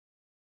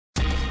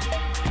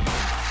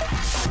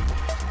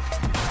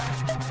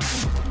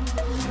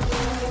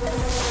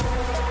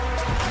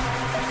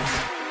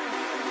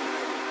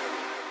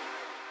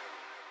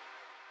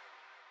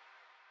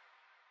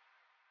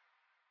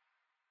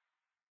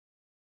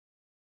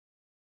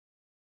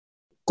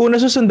Kung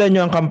nasusundan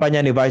niyo ang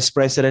kampanya ni Vice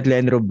President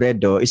Len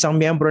Robredo,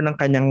 isang miyembro ng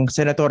kanyang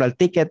senatorial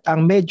ticket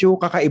ang medyo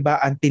kakaiba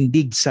ang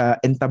tindig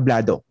sa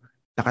entablado.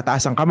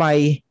 Nakataas ang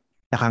kamay,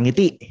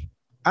 nakangiti,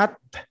 at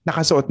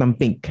nakasuot ng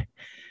pink.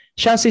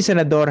 Siya si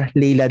Senador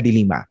Leila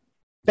de Lima.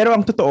 Pero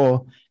ang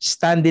totoo,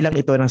 standee lang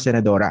ito ng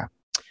senadora.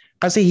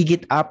 Kasi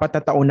higit 4 na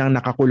taon nang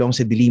nakakulong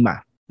si de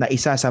Lima na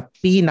isa sa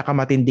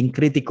pinakamatinding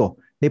kritiko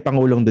ni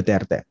Pangulong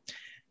Duterte.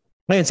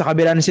 Ngayon, sa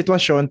kabila ng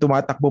sitwasyon,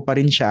 tumatakbo pa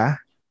rin siya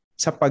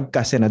sa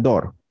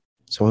pagka-senador.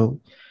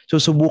 So,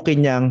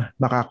 susubukin niyang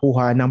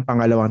makakuha ng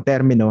pangalawang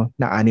termino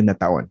na 6 na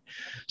taon.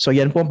 So,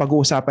 yan po ang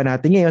pag-uusapan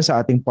natin ngayon sa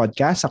ating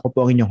podcast. Ako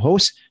po ang inyong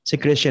host, si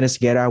Christian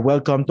Esguera.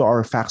 Welcome to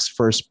our Facts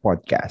First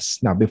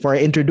podcast. Now, before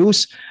I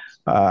introduce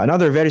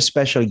another very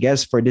special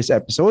guest for this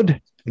episode,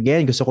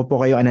 again, gusto ko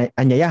po kayo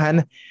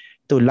anyayahan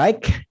to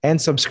like and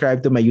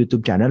subscribe to my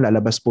YouTube channel.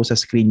 Lalabas po sa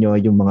screen nyo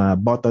yung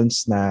mga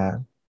buttons na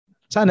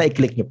sana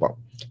i-click nyo po.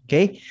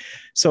 Okay?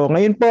 So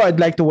ngayon po, I'd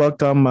like to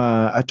welcome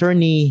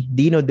Attorney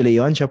Dino De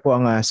Leon. Siya po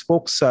ang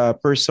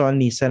spokesperson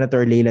ni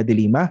Senator Leila de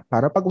Lima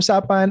para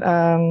pag-usapan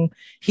ang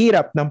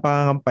hirap ng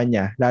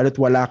pangangampanya, lalo't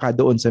wala ka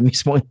doon sa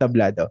mismong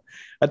entablado.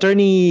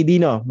 Attorney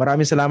Dino,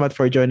 maraming salamat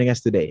for joining us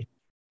today.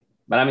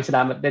 Maraming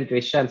salamat din,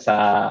 Christian,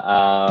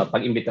 sa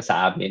pag-imbita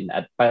sa amin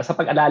at sa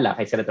pag-alala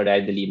kay Senator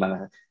Leila de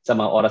Lima sa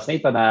mga oras na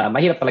ito na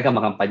mahirap talaga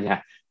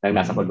mangampanya ng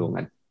nasa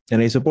kulungan. And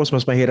I suppose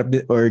mas mahirap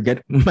din,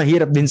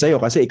 mahirap din sa'yo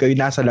kasi ikaw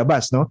yung nasa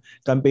labas, no?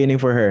 Campaigning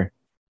for her.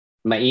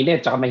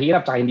 Mainit, tsaka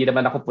mahirap, tsaka hindi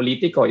naman ako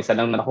politiko, isa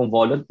lang naman akong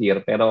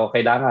volunteer, pero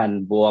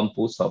kailangan buo ang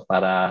puso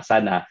para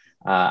sana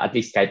at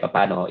least kahit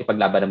paano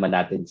ipaglaban naman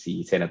natin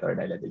si Senator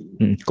Leila de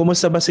Lima.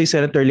 Kumusta ba si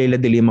Senator Leila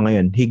de Lima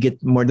ngayon? Higit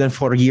more than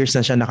 4 years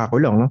na siya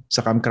nakakulong, no? Sa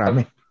Camp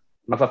Crame.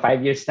 Magpa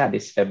 5 years na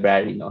this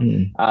February, no?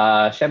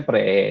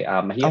 Siyempre,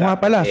 mahirap. Nga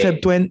pala,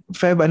 Feb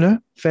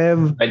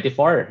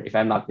 24, if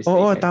I'm not mistaken.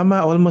 Oo,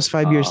 tama. Almost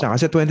 5 years na.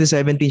 Kasi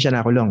 2017 siya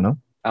nakulong, no?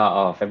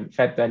 Oo,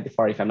 Feb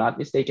 24, if I'm not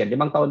mistaken.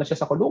 5 taon na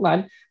siya sa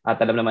kulungan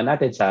at alam naman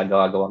natin sa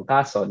gawa-gawang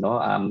kaso,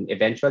 no?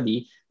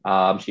 Eventually,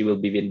 she will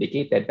be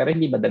vindicated. Pero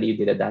hindi madali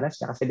yung dinadanas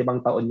niya kasi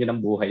 5 taon yun ang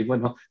buhay mo,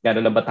 no?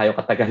 Gano'n lang ba tayo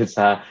katagal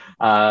sa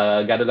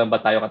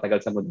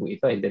mundong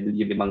ito? And then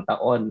yung 5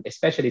 taon,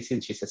 especially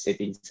since she's a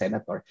sitting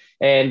senator.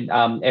 And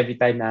every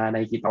time na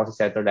nakikita ko si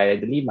Senator Leila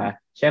de Lima,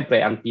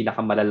 syempre, ang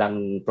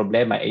pinakamalalang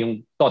problema ay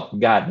yung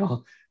TOTGA,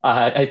 no?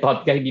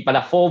 TOTGA, hindi pala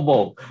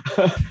FOMO.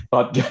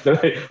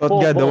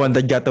 TOTGA, the one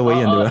that got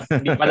away, di ba?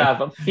 Hindi pala.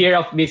 Fear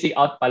of missing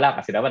out pala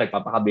kasi naman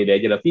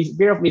nagpapakabili niya.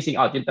 Fear of missing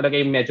out, yun talaga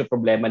yung medyo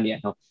problema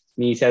niya, no?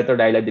 Ni Senator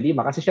Leila de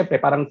Lima. Kasi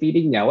syempre, parang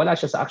feeling niya, wala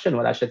siya sa action,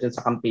 wala siya dyan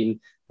sa campaign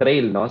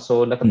trail, no?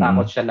 So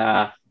natatakot siya na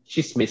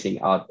she's missing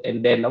out.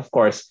 And then, of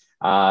course,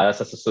 sa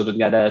susunod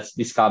nga na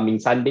this coming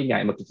Sunday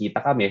nga,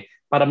 magkikita kami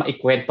para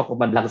maikwento ko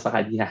man lang sa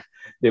kanya.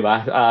 Di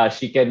ba?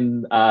 She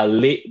can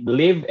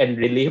live and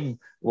relive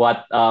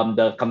what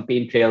the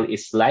campaign trail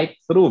is like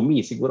through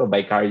me, siguro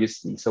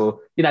vicariously.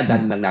 So,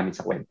 dinadaan lang namin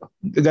sa kwento.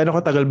 Gano'ng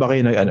katagal ba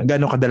kayo,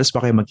 gano'ng kadalas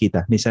ba kayo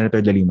magkita ni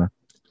Senator de Lima?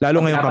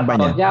 Lalo ngayong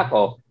kampanya.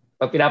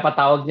 Pag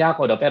pinapatawag niya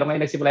ako, no? Pero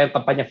ngayon nagsimula yung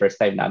kampanya, first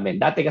time namin.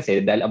 Dati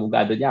kasi, dahil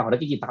abogado niya ako,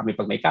 nakikita kami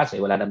pag may kaso,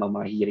 wala namang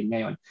mga hearing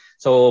ngayon.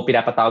 So,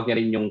 pinapatawag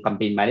niya rin yung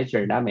campaign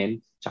manager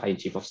namin, tsaka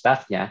yung chief of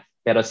staff niya.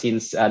 Pero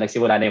since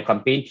nagsimula na yung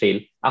campaign trail,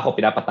 ako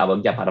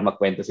pinapatawag niya para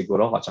magkwento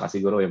siguro ako, tsaka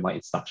siguro yung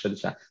mga instructions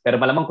siya. Pero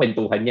malamang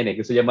kwentuhan niya eh.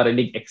 Gusto niya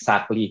marinig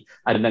exactly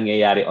ano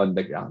nangyayari on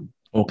the ground.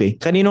 Okay.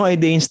 Kaninong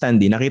idea yung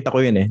standee? Nakita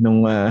ko yun eh.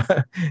 Nung,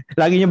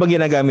 lagi niyo ba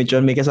ginagamit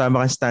yun? May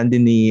kasama kang standee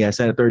ni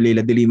Senator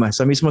Leila de Lima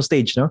sa mismo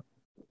stage, no?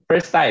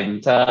 First time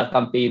sa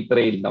campaign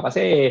trail, no?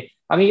 Kasi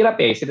ang hirap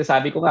eh.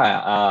 Sinasabi ko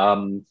nga,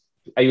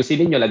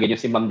 ayusin ninyo, lagyan nyo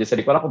si Ma'am dyan sa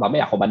likod ako,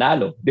 mamaya ako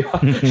manalo. Di ba?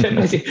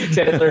 Siyempre si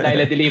Senator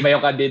Leila de Lima yung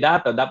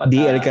kandidato. Dapat,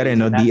 DL ka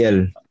rin, no?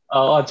 DL.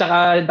 Oo,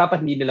 tsaka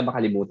dapat hindi nila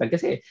makalimutan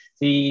kasi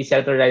si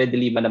Senator Leila de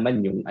Lima naman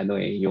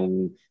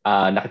yung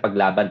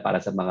nakipaglaban para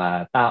sa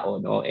mga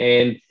tao, no?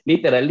 And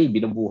literally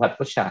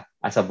binubuhat ko siya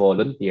as a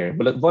volunteer.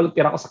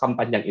 Volunteer ako sa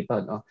kampanyang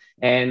ito, no?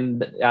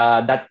 And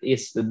that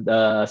is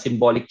the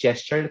symbolic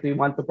gesture that we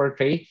want to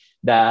portray,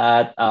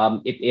 that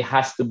it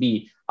has to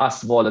be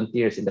us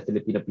volunteers in the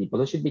Filipino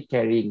people who should be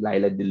carrying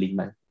Leila de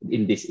Lima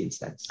in this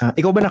instance.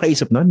 Ikaw ba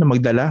nakaisip noon na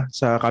magdala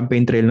sa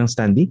campaign trail ng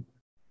standee?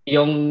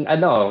 Yung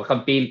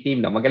campaign team,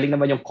 no? Magaling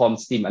naman yung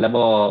comms team. Alam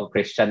mo,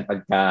 Christian,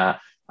 pagka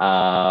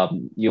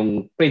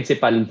yung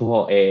principal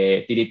mo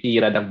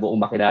tinitira ng buong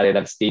makinarya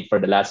ng state for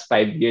the last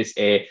 5 years,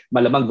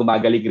 malamang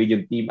gumagaling rin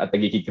yung team at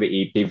nagiging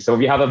creative. So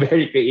we have a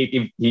very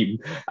creative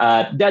team.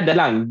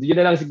 Yun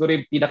na lang siguro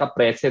yung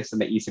pinaka-presence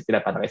na naisip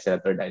nila para kay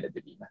Senator Leila de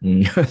Lima.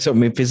 So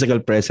may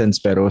physical presence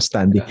pero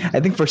standing.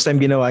 I think first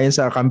time ginawa yan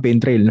sa campaign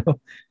trail, no?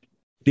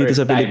 Dito first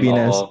sa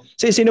Pilipinas.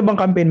 Sino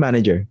bang campaign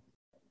manager?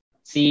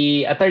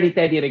 Si Attorney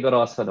Teddy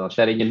Rigoroso, no?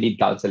 Siya rin yung lead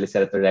counsel ni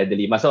Senator Leila de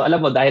Lima. So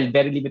alam mo, dahil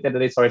very limited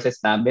resources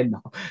namin,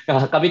 no?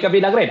 Kami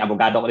lang rin.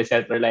 Abogado ko ni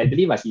Senator Leila de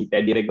Lima, si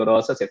Teddy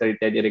Rigoroso, si Attorney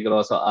Teddy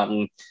Rigoroso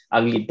ang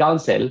lead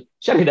counsel.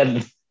 Siya rin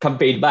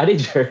campaign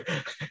manager.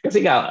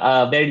 Kasi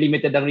nga, very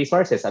limited ang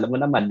resources. Alam mo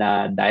naman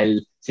na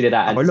dahil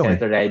siniraan si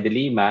Senator Ray de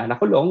Lima,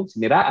 nakulong,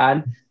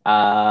 siniraan,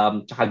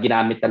 tsaka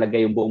ginamit talaga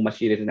yung buong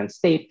machinery ng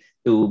state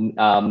to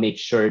make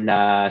sure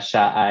na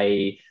siya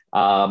ay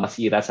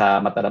masira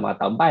sa mata ng mga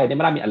taong bayan.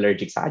 Maraming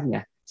allergic sa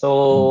kanya.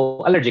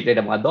 So, allergic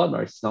rin ang mga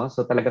donors, no?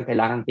 So, talagang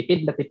kailangan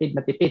tipid na tipid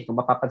na tipid. Kung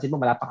mapapansin mo,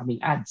 wala pa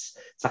kaming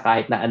ads sa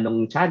kahit na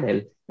anong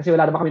channel kasi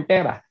wala naman kaming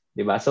pera.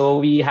 Diba? So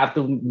we have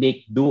to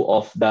make do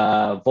of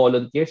the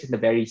volunteers in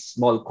the very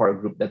small core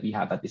group that we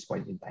have at this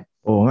point in time.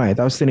 Oo nga eh.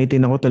 Tapos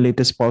tinitingnan ko the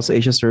latest Pulse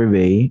Asia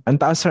survey. Ang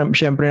taas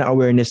syempre ng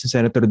awareness ni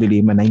Senator De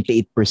Lima,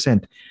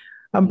 98%.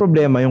 Ang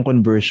problema yung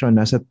conversion,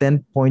 nasa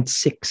 10.6.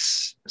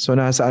 So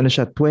nasa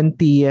siya,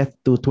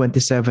 20th to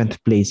 27th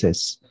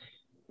places.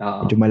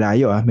 Medyo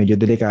malayo medyo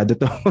delikado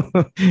to.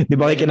 Di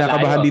ba kayo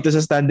kinakabahan dito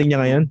sa standing niya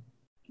ngayon?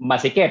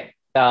 Masikip.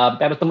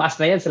 Pero tumaas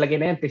na yan sa lagay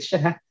na yan,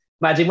 Christian ha.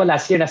 Imagine mo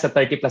last year nasa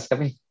 30 plus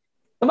kami.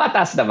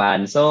 Tumataas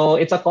naman. So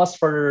it's a cause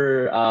for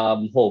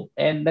hope.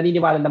 And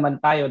naniniwala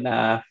naman tayo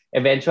na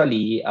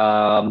eventually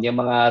yung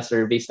mga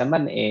surveys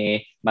naman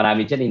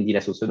marami diyan hindi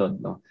nasusunod,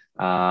 no.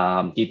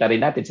 Kita rin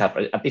natin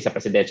at least sa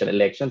presidential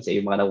elections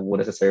yung mga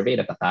namumuna sa survey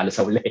natatalo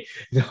sa uli.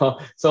 No?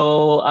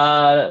 So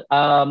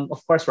of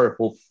course we're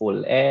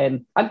hopeful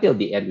and until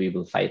the end we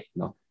will fight,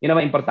 no. Yun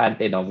naman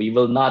importante, no. We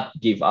will not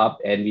give up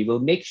and we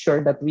will make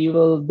sure that we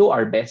will do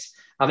our best.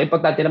 Ang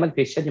importante naman,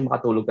 Christian, yung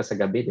makatulog ka sa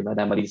gabi, di ba?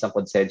 Na malinis ang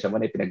konsensya mo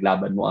na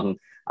pinaglaban mo ang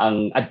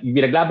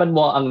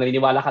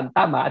naniniwala kang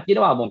tama at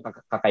ginawa mo ang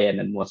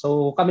kakayanan mo.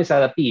 So kami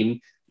sa team,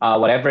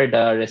 whatever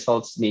the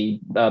results may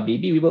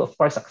be, we will of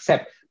course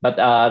accept. But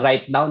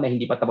right now na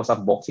hindi pa tapos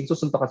ang boxing,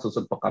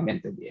 susuntok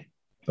kami until the end.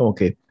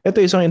 Okay.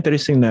 Ito isang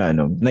interesting na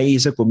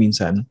naiisip ko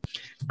minsan.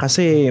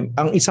 Kasi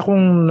ang isa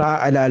kong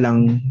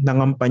naaalalang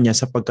nangampanya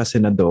sa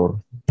pagkasenador,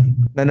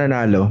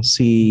 nananalo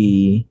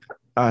si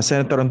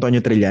Senator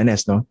Antonio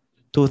Trillanes, no?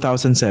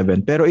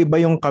 2007. Pero iba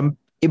yung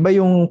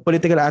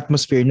political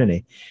atmosphere nun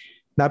eh.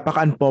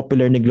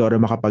 Napaka-unpopular ni Gloria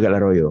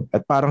Macapagal-Arroyo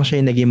at parang siya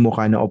yung naging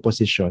mukha ng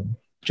opposition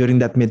during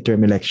that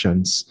midterm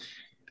elections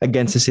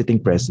against the sitting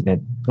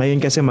president. Ngayon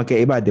kasi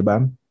magkaiba, di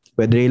ba?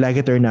 Whether you like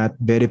it or not,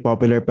 very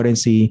popular pa rin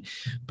si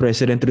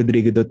President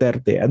Rodrigo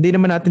Duterte. Hindi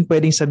naman natin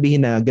pwedeng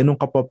sabihin na ganun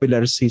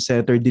ka-popular si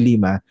Senator De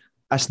Lima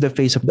as the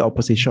face of the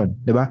opposition,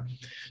 di ba?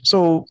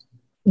 So,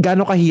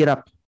 gaano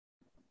kahirap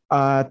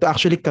to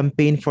actually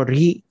campaign for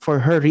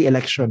her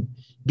re-election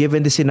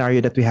given the scenario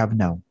that we have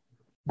now?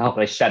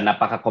 Christian,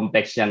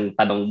 napaka-complex yung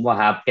tanong mo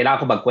ha. Kailangan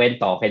ko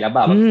magkwento. Kailan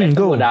ba?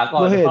 Magkwento muna ako.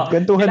 Go ahead.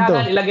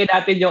 Kailangan ilagay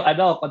natin yung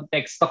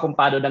konteksto kung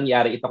paano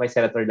nangyari ito kay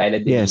Senator Laila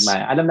De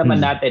Lima. Alam naman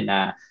natin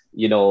na,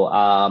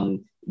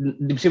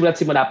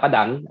 simula pa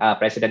lang,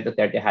 President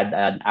Duterte had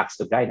an axe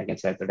to grind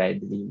against Senator Laila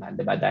De Lima,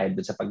 diba? Dahil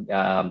dun sa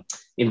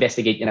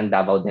pag-investigate niya ng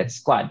Davao Death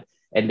Squad.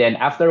 And then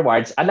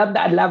afterwards,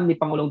 alam ni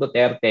Pangulong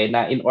Duterte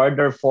na in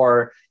order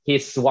for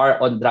his war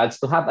on drugs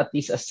to have at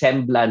least a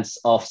semblance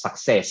of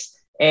success,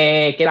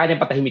 kailangan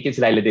niyang patahimikin si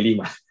Laila De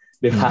Lima.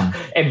 Diba?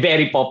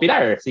 Very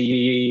popular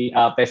si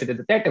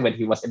President Duterte when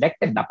he was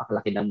elected.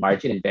 Napakalaki ng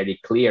margin and very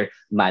clear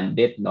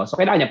mandate. No? So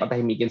kailangan niyang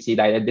patahimikin si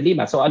Laila De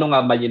Lima. So ano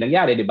nga ba yung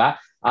nangyari? Diba?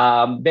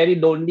 Very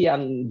lonely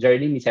ang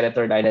journey ni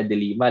Senator Laila De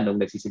Lima nung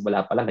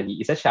nagsisimula pa lang.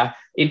 Nag-iisa siya.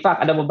 In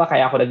fact, alam mo ba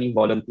kaya ako naging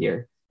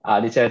volunteer?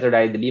 Ni Senator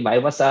Laila De Lima.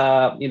 I was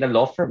in a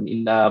law firm,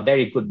 in a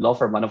very good law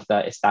firm, one of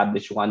the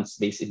established ones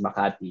based in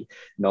Makati.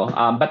 No?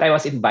 But I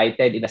was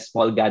invited in a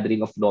small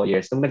gathering of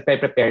lawyers. Nung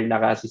nagpe-prepare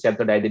na si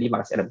Senator Laila De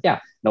Lima kasi alam niya,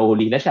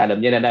 nahuli na siya.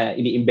 Alam niya na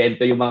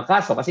iniimbento yung mga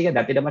kaso kasi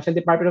dati naman siya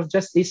Department of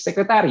Justice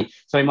Secretary.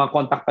 So may mga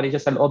contact pa rin siya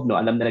sa loob. No?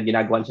 Alam na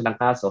ginagawan siya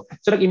ng kaso.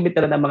 So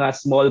nag-imbita na ng mga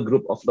small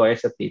group of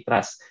lawyers at they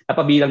trust.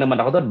 Napabilang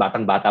naman ako doon.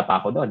 Batang-bata pa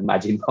ako doon.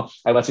 Imagine mo,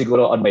 I was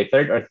siguro on my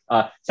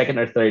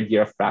second or third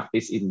year of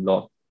practice in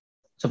law.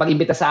 So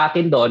pag-imbita sa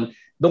akin doon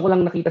ko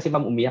lang nakita si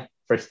Ma'am umiyak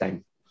first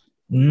time.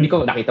 Hindi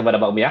ko nakita ba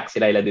na ba umiyak si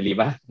Laila De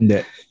Lima?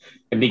 Hindi.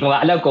 Hindi ko nga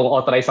alam kung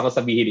authorized ako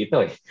sabihin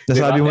ito eh.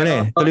 Nasabi mo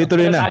na eh.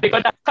 Tuloy-tuloy na. Nasabi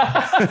ko na.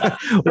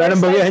 Wala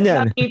nang bawian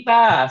yan.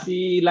 Nakita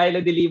si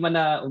Laila De Lima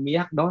na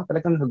umiyak, no?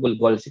 Talagang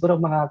nagulgol.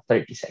 Siguro mga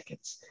 30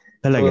 seconds.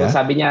 Talaga?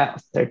 So sabi niya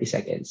 30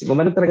 seconds.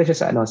 Gumanon talaga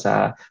siya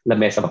sa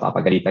lamesa,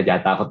 mapapagalitan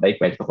yata ako dahil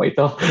kwento ko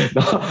ito.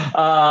 No?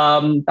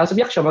 Tapos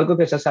umiyak siya,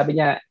 magugol siya.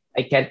 Sabi niya,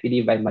 I can't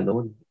believe I'm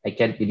alone. I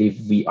can't believe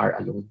we are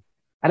alone.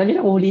 Alam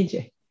niyo na uhulihin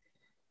siya.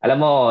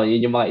 Alam mo,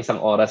 yun yung mga isang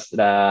oras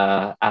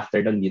na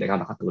after nun, hindi na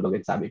nakatulog.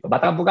 And sabi ko,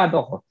 batang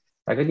abogado ako.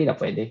 Sabi ko, hindi na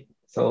pwede.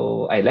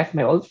 So I left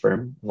my old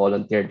firm,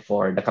 volunteered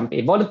for the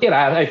campaign.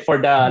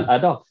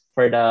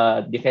 For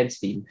the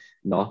defense team.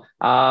 No?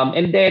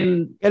 And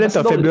then... Kailan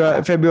to?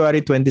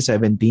 February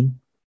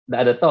 2017?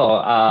 Mga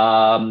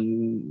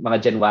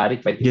January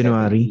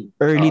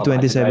 2017. Early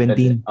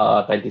 2017.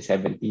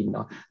 2017,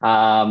 no.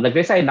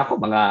 Nag-resign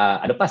ako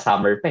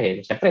summer pa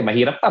eh. Siyempre,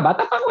 mahirap pa,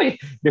 bata pa ako eh.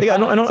 Teka,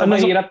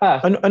 mahirap pa.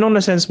 Anong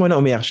na-sense mo na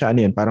umiyak siya?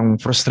 Ano yun? Parang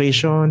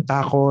frustration,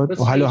 takot,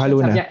 o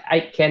halo-halo na? Niya,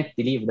 I can't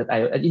believe that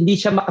hindi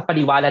siya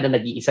makapaniwala na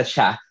nag-iisa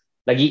siya,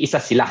 nag-iisa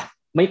sila.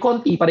 may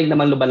konti pa rin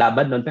naman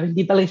lumalaban nun, pero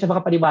hindi talaga siya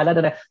makapaniwala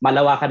na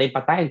malawakan na yung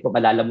patayin. Kung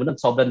alala mo nun,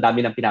 sobrang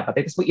dami ng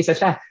pinapatay. Tapos mag-isa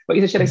siya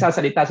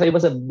nagsasalita. So it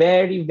was a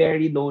very,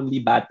 very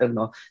lonely battle,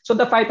 no? So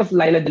the fight of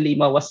Laila de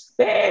Lima was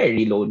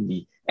very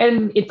lonely.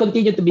 And it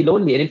continued to be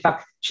lonely. And in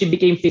fact, she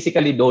became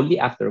physically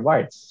lonely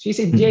afterwards. She's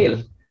in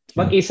jail.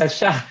 Mag-isa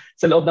siya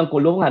sa loob ng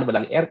kulungan,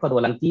 walang aircon,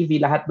 walang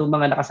TV, lahat ng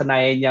mga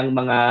nakasanayan niyang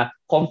mga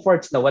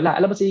comforts na wala.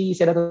 Alam mo si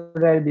Senator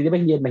di ba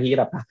hindi yan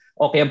mahirap ha?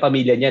 Okay ang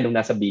pamilya niya nung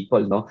nasa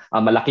Bicol, no?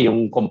 Malaki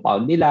yung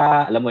compound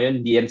nila, alam mo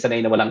yun, hindi yan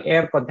sanay na walang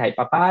aircon kahit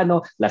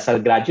papaano,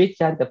 Lasal graduate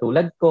yan,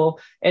 katulad ko,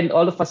 and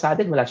all of a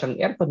sudden, wala siyang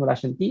aircon, wala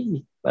siyang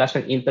TV, wala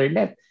siyang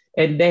internet.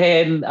 And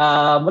then,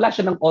 wala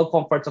siya ng all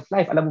comforts of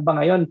life. Alam mo ba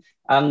ngayon,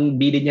 ang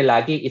bilin niya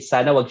lagi is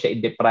sana wag siya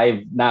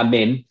i-deprive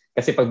namin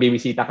kasi pag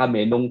bibisita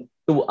kami nung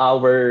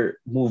 2-hour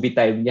movie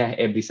time niya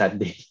every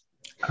Sunday.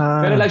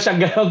 Pero lang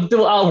siyang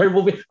 2-hour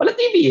movie. Wala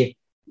TV eh.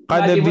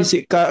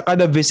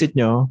 Kada visit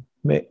nyo,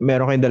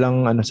 meron kayong dalang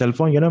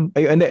cellphone, yun?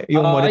 Ay, hindi,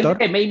 yung monitor?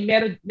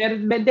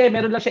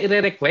 Meron lang siya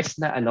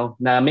i-request na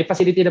na may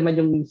facility naman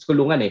yung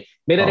kulungan eh.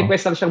 May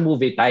request lang siyang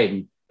movie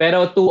time.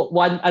 Pero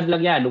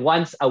lang yan,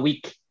 once a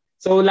week.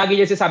 So, lagi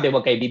niya sinasabi,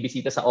 huwag kayo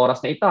bibisita sa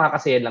oras na ito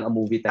kasi yan lang ang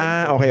movie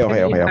time. Okay.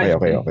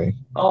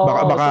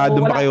 Baka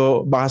doon pa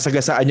kayo, baka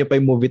sagasaan nyo pa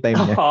yung movie time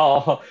niya.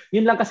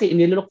 Yun lang kasi,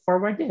 inilook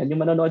forward niya. Yung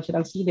manonood siya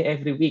ng sine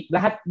every week.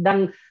 Lahat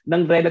ng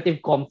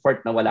relative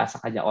comfort na wala sa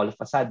kanya all of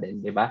a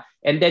sudden, di ba?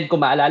 And then, kung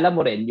maalala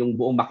mo rin, yung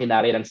buong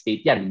makinarya ng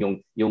state yan,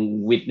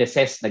 yung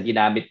witnesses na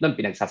ginamit nun,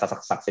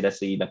 pinagsasaksak sila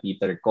na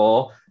Peter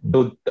Ko,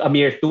 to a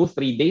mere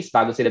 2-3 days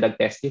bago sila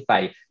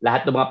nag-testify.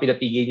 Lahat ng mga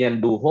pinatigil niya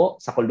ng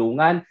luho sa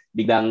kulungan,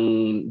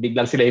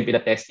 biglang sila yung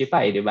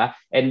pinatestify, di ba?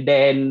 And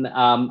then,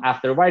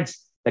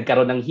 afterwards,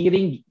 nagkaroon ng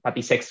hearing, pati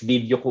sex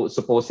video ko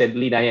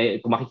supposedly na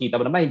kung makikita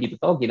mo naman, hindi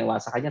totoo,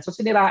 ginawa sa kanya. So,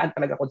 siniraan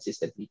talaga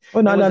consistently.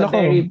 Naalala ko,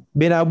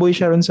 binaboy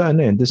siya ron sa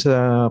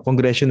sa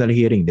congressional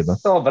hearing, di ba?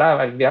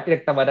 Sobra,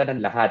 pinagtawanan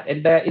ng lahat.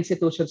 And the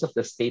institutions of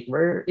the state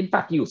were in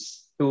fact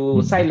used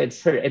to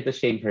silence her and to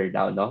shame her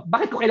down, no?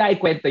 Bakit ko kailangan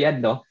ikwento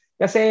yan, no?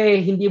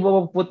 Kasi hindi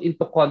mo put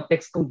into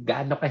context kung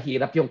gaano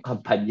kahirap yung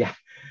kampanya.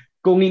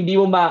 Kung hindi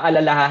mo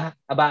maalala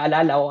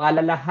o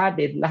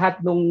alalahanin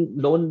lahat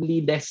ng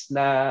loneliness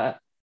na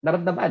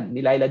naramdaman ni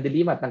Laila de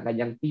Lima at ng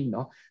kanyang team,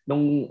 no?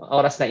 Nung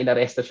oras na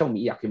inaresto siya,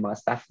 umiiyak yung mga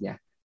staff niya.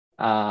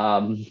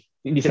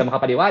 Hindi sila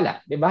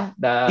makapaniwala, di ba?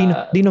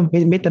 Dino,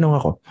 may tanong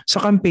ako.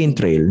 Sa campaign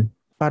trail,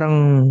 parang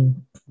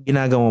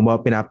ginagawa mo ba,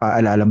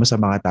 pinapaalala mo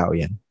sa mga tao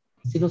yan?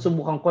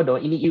 Sinusubukan ko,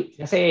 no?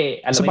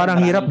 Kasi, so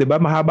parang hirap, di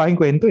ba? Mahaba yung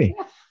kwento eh.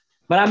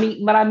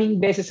 Maraming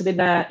beses din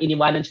na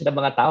iniwanan siya ng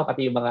mga tao,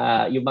 pati yung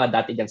mga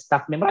dati niyang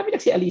staff. Marami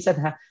nagsialisan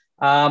ha.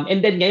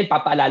 And then ngayon,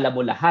 papaalala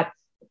mo lahat.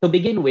 To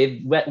begin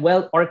with,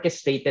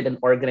 well-orchestrated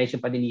and organized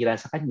yung paninira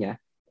sa kanya.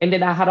 And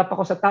then naharap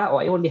ako sa tao,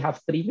 I only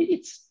have 3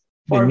 minutes,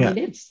 4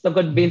 minutes to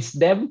convince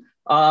them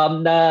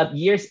na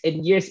years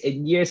and years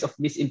and years of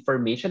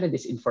misinformation and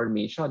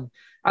disinformation.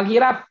 Ang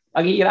hirap.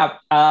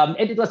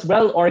 And it was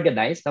well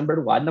organized,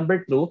 number one.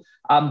 Number two,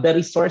 the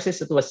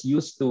resources that was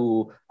used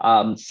to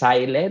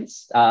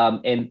silence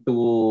and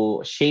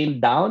to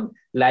shame down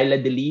Laila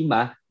de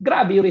Lima,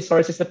 grabe yung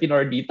resources na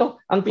pinor dito.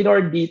 Ang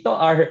pinor dito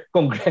are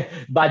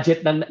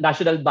budget ng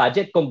national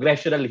budget,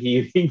 congressional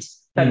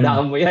hearings.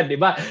 Tandaan mo yan, di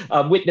ba?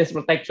 Witness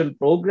protection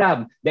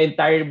program, the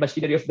entire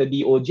machinery of the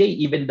DOJ,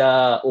 even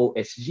the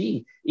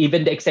OSG,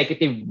 even the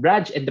executive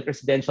branch and the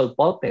presidential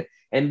pulpit.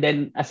 And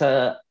then as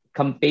a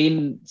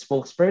campaign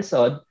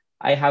spokesperson,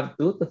 I have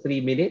 2 to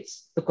 3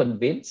 minutes to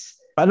convince.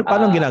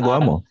 Paano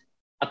ginagawa mo?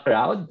 A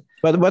crowd.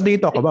 What do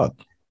you talk about?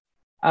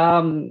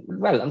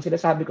 Well, ang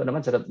sinasabi ko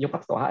naman sa yung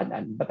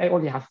katotohanan, but I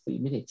only have 3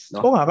 minutes.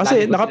 No? Oo nga,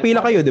 kasi nakapila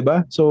kayo, di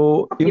ba?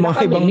 So, yung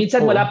mga ibang...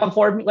 Minsan wala pang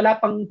 3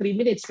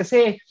 minutes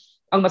kasi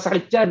ang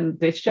masakit dyan,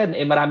 Christian,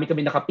 marami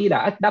kami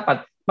nakapila at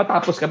dapat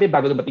matapos kami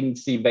bago dumating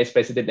si Vice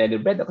President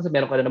Leonard Bredo kasi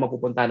meron ka na naman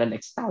pupuntahan na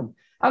next town.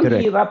 Ang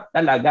hirap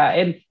talaga.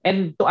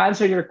 And to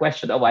answer your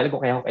question a while ago,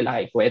 kaya ako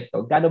kailangan ikwento,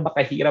 gano'n ba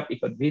kahirap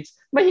i-convince?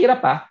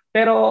 Mahirap pa,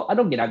 pero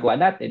anong ginagawa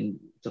natin?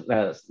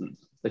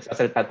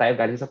 Nagsasalita tayo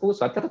galing sa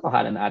puso at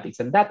katotohanan ng ating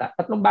sandata.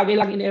 3 bagay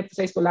lang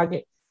ini-emphasize ko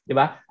lagi. Di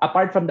ba?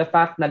 Apart from the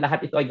fact na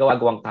lahat ito ay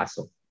gawa-gawang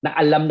kaso, na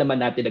alam naman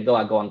natin na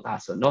gawa-gawang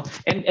kaso, no?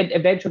 And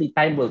eventually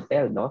time will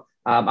tell, no?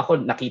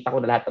 Ako nakita ko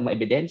na lahat ng mga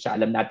ebidensya,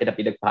 alam natin na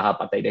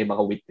pinagpapatay na yung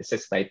mga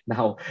witnesses right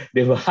now,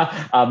 'di ba?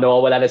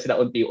 Nawawala na sila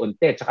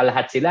unti-unti. Tsaka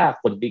lahat sila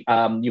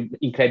yung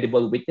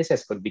incredible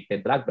witnesses,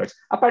 convicted drug lords.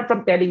 Apart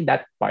from telling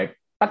that part,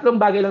 3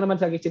 bagay lang naman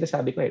sa akin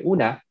sinasabi ko eh.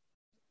 Una,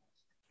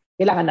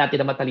 kailangan natin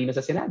na matalino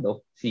sa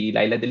Senado. Si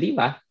Laila de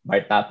Lima,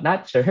 bar top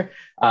notcher,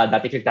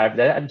 dating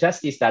Secretary of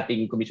Justice,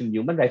 dating Commission on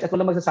Human Rights, at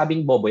walang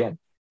magsasabing bobo yan.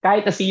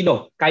 Kahit na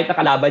sino, kahit na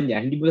kalaban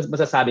niya, hindi mo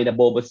masasabi na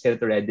bobo si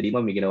Senator Laila de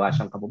Lima, may ginawa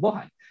siyang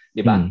kabobohan.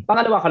 Di ba?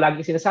 Pangalawa, ko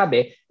lagi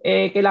sinasabi,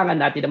 kailangan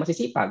natin na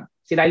masisipag.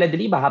 Si Laila de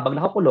Lima, habang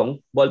nakakulong,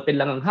 ballpen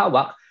lang ang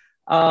hawak,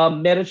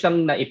 meron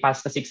siyang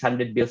na-ipass na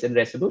 600 bills and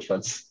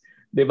resolutions.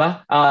 Di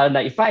ba?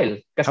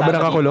 Na-i-file. Habang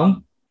nakakulong?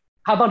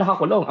 habang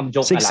nakakulong. Ang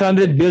joke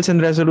 600 bills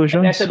and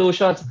resolutions.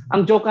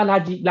 Ang joke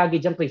lagi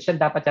diyan, Christian,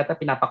 dapat yata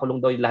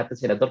pinapakulong daw yung lahat ng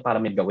senador para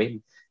may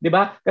gawin. 'Di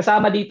ba?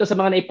 Kasama dito sa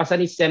mga naipasa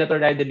ni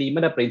Senator Ryder Lima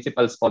na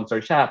principal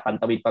sponsor siya,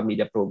 Pantawid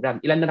Pamilya Program.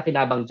 Ilan na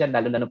nakinabang diyan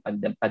lalo na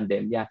ng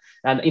pandemya.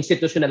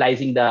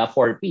 Institutionalizing the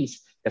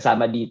 4Ps.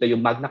 Kasama dito yung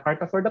Magna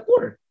Carta for the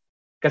Poor.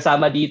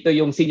 Kasama dito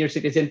yung Senior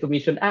Citizen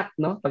Commission Act,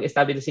 no?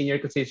 Pag-establish ng Senior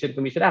Citizen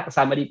Commission Act,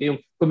 kasama dito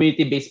yung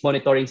community-based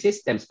monitoring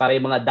systems para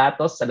yung mga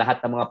datos sa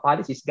lahat ng mga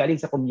policies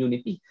galing sa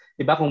community.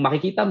 'Di ba? Kung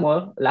makikita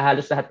mo,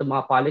 halos lahat ng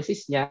mga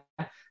policies niya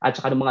at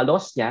saka ng mga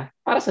laws niya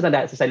para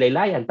sa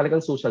laylayan,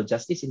 talagang social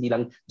justice, hindi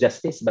lang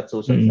justice but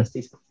social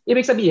justice.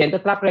 Ibig sabihin, the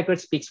track record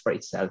speaks for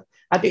itself.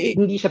 At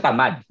hindi siya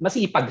tamad,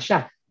 masipag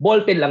siya.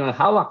 Ballpen lang ang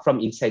hawak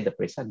from inside the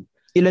prison.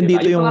 Ilan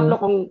Diba? dito yung...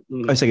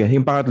 Sige,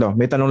 yung pangatlo.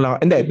 May tanong lang.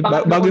 Hindi,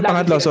 bago yung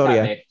pangatlo,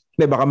 sorry.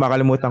 Hindi, baka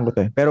makalimutan ko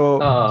to eh.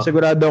 Pero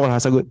sigurado ako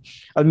sasagot.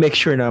 I'll make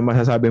sure na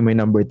masasabi mo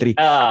yung number 3.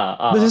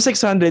 Doon sa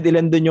 600,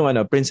 ilan doon yung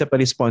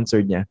principally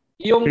sponsored niya?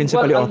 Yung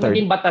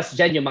naging batas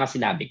dyan, yung mga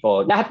sinabi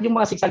ko. Lahat yung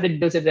mga 600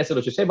 bills and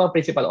resolutions, yung mga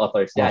principal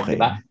authors yan, di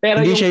ba?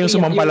 Pero hindi siya yung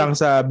sumampa lang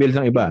sa bills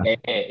ng iba?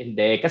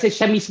 Hindi. Kasi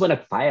siya mismo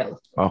nag-file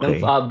ng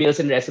bills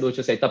and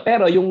resolutions ito.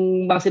 Pero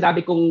yung mga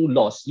sinabi kong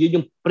laws,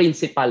 yun yung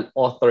principal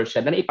author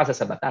siya na naipasa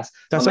sa batas.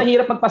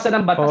 Mahirap magpasa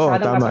ng batas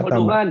sana nasa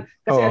kulungan.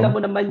 Kasi alam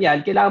mo naman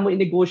yan, kailangan mo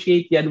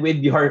i-negotiate yan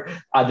with your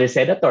other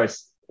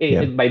senators.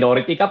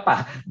 Minority ka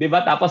pa, 'di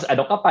ba? Tapos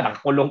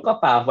nakakulong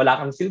ka pa, wala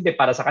kang silbi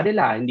para sa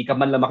kanila. Hindi ka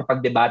man lang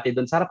makipagdebate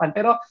doon sa harapan.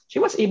 Pero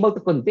she was able to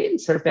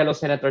convince her fellow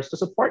senators to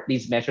support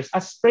these measures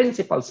as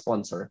principal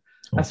sponsor.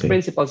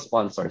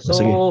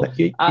 So,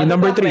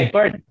 number 3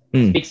 record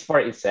speaks for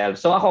itself.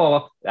 So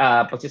ako,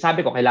 pag sinasabi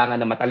ko kailangan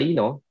na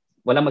matalino,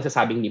 walang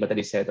magsasabing hindi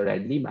matalino si Senator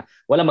Ryder Lima.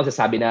 Walang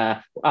magsasabi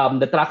na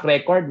the track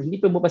record, hindi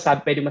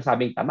pwede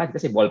masabing tamad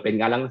kasi ballpen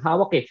nga lang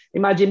hawak eh.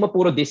 Imagine mo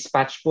puro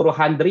dispatch, puro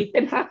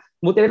handwritten ha.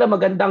 Buti nila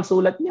magandang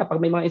sulat niya pag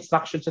may mga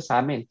instructions siya sa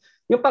amin.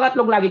 Yung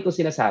pangatlong lagi ko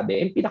sinasabi,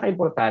 yung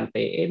pinaka-importante,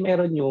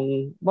 meron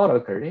yung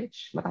moral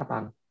courage,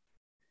 matapang.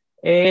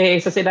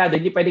 Sa Senado,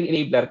 hindi pwedeng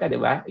enabler ka, di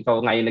ba? Ikaw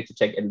nga yung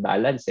nag-check and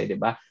balance, di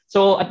ba?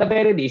 So, at the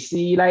very least,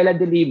 si Laila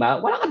de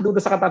Lima, wala kang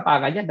duda sa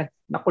katapangan niya,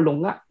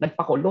 nakulong nga,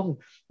 nagpakulong,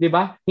 di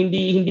ba?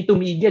 Hindi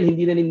tumigil,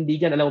 hindi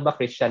nanindigan. Alam mo ba,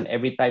 Christian,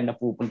 every time na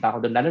pupunta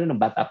ako doon, lalo na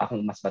nung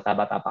mas bata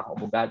pa ako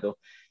abogado,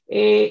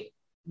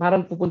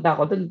 parang pupunta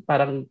ako doon,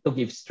 parang to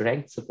give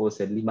strength,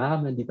 supposedly.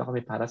 Ma'am, nandito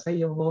kami para sa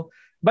iyo.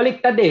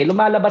 Baliktad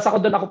lumalabas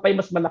ako doon, ako pa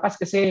yung mas malakas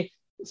kasi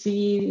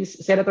si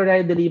Senator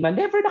Ryder de Lima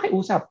never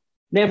nakiusap.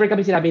 Never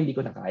kami sinabi, hindi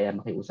ko na kaya,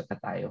 makiusap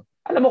na tayo.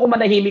 Alam mo kung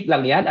manahimik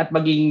lang yan at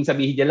maging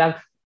sabihin niya lang,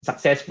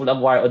 successful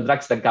ang war on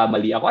drugs,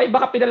 nagkamali ako,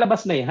 baka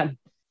pinalabas na yan.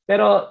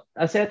 Pero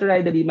Senator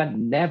Ryder de Lima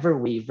never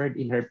wavered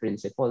in her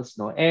principles,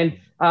 no? And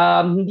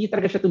hindi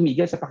talaga siya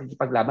tumigil sa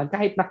pakikipaglaban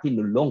kahit na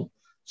kinulong.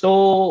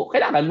 So,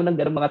 kailangan mo ng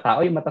ganung mga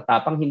tao, yung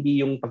matatapang,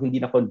 hindi yung pag hindi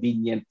na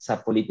convenient sa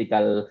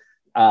political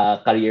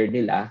career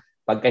nila,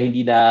 pagka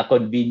hindi na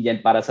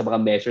convenient para sa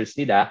mga measures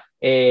nila,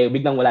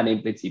 biglang wala na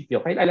yung prinsipyo.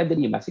 Kaya Laila de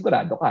Lima,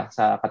 sigurado ka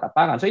sa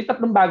katapangan. So, yung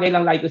tatlong bagay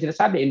lang lagi ko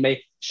sinasabi in my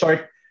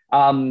short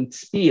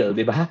spiel,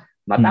 di ba?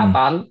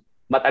 Matapang,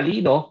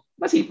 matalino,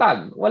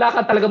 masipag. Wala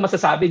ka talaga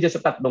masasabi dyan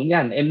sa tatlong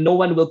yan. And no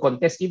one will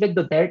contest. Even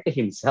Duterte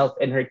himself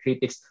and her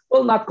critics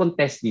will not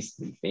contest these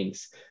three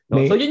things.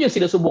 No? So yun yung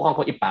sinusubukan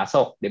ko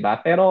ipasok.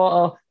 Diba?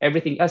 Pero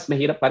everything else,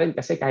 mahirap pa rin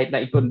kasi kahit na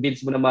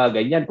i-convince mo ng mga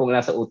ganyan, kung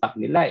nasa utak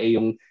nila,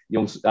 yung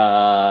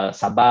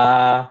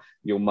saba,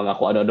 yung mga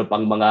kung ano-ano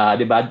pang mga,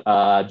 diba,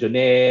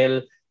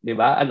 Jonel,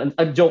 diba?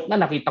 Ang joke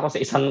na nakita ko sa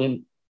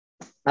isang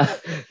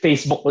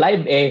Facebook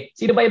Live,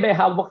 sino ba yung may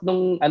hawak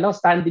nung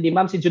stand ni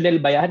ma'am? Si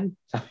Junel ba yan?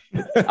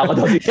 Ako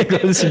daw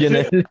si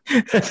Junel.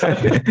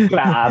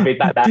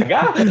 Grabe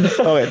talaga.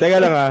 Okay,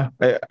 teka lang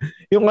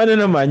yung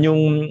naman,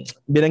 yung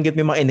binanggit mo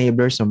yung mga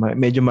enablers,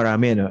 medyo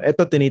marami.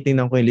 Ito,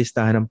 tinitingnan ko yung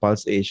listahan ng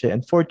Pulse Asia.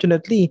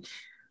 Unfortunately,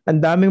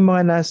 ang daming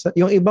mga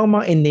yung ibang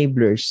mga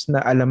enablers na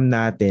alam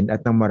natin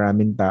at ng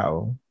maraming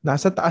tao,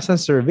 nasa taas ng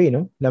survey,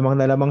 no? Lamang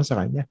na lamang sa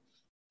kanya.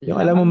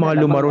 Yung alam mo mga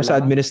lumaro sa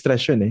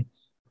administrasyon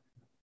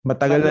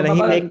matagal na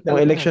nahimik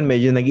ng election,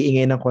 medyo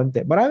nag-iingay ng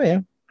konti.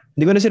 Marami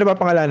Hindi ko na sila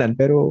papangalanan,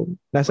 pero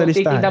nasa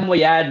listahan. Titignan mo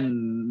yan,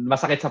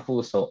 masakit sa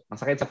puso.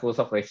 Masakit sa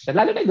puso, Christian.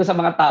 Lalo na doon sa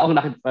mga taong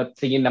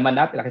nakipagtingin naman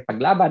natin,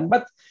 nakipaglaban.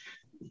 But,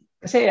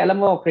 kasi alam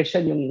mo,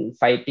 Christian, yung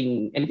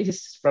fighting, and this is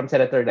from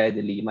Senator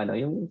Ryder Lima, no?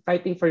 Yung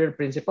fighting for your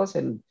principles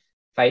and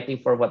fighting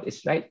for what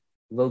is right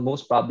will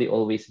most probably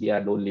always be a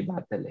lonely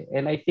battle.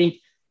 And I think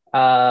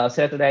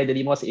Senator Ryder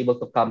Lima was able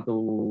to come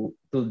to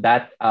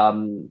that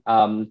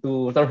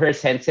to her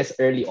senses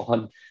early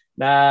on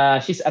na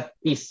she's at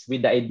peace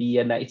with the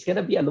idea na it's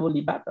gonna be a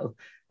lonely battle,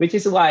 which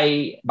is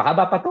why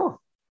mahaba pa to.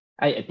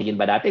 Tingin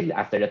ba natin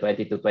after the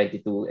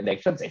 2022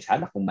 elections,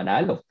 sana kung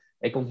manalo.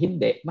 Kung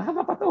hindi,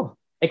 mahaba pa to.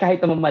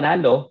 Kahit naman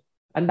manalo,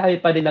 ang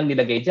dami pa rin lang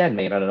nilagay dyan.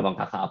 Mayroon namang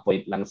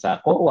kaka-appoint lang sa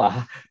COA,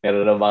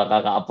 mayroon namang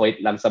kaka-appoint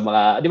lang sa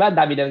mga, di ba, ang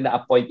dami nang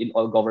na-appoint in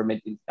all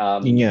government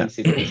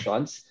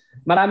institutions.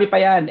 Marami pa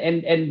yan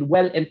and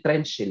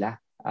well-entrenched sila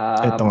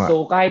Ito nga.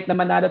 So kahit na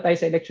manalo tayo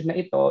sa election na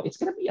ito, it's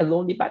gonna be a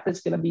lonely battle.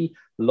 It's gonna be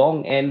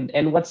long. And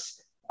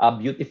what's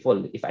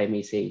beautiful, if I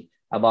may say,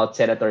 about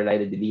Senator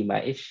Laila de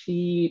Lima is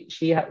she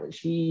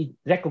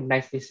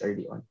recognized this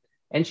early on,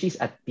 and she's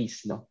at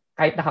peace, no?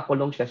 Kahit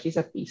nakakulong siya, she's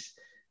at peace.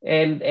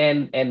 And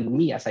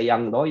me as a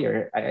young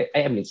lawyer, I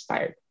am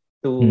inspired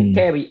to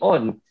carry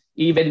on,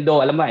 even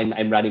though alam mo,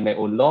 I'm running my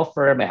own law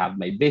firm, I have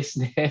my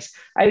business.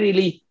 I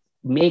really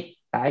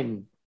make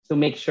time to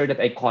make sure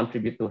that I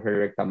contribute to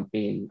her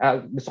campaign.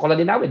 Gusto ko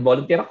lang linawin,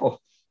 volunteer ako.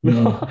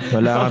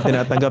 Wala kang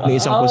tinatanggap ni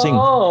isang kusing.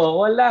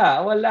 Oo,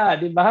 wala.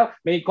 Di ba?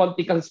 May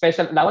konti kang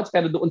special allowance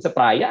pero doon sa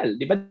trial.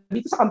 Di ba?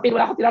 Dito sa campaign,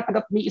 wala akong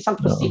tinatanggap ni isang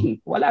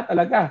kusing. Wala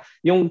talaga.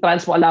 Yung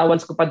transpo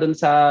allowance ko pa doon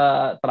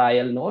sa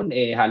trial noon,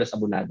 halos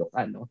abunado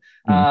ka. No?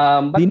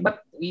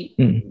 But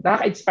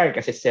nakaka-inspire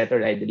kasi si Senator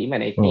Laila de Lima.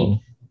 I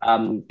think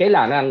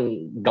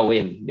kailangang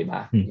gawin, di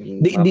ba?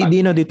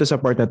 Dino dito sa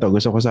part na to,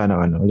 gusto ko sana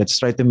let's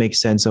try to make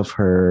sense of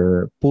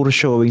her poor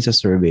showing sa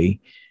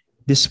survey.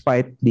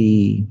 Despite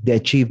the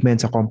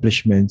achievements,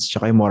 accomplishments,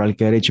 tsaka yung moral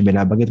courage,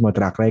 binabanggit mo,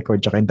 track record,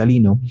 tsaka yung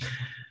talino.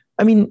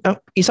 I mean,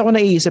 isa ko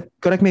naiisip,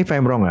 correct me if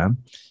I'm wrong,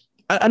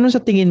 ano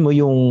sa tingin mo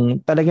yung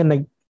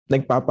talagang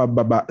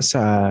nagpapababa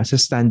sa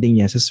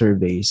standing niya sa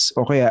surveys?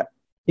 O kaya,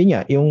 yun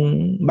nga, yung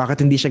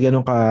bakit hindi siya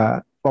ganun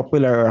ka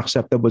popular or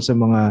acceptable sa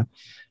mga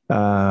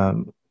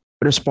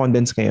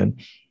respondents ngayon?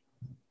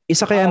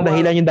 Isa kaya ang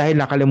dahilan yung dahil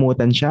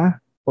nakalimutan siya?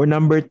 Or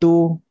number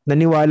 2,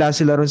 naniwala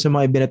sila ron sa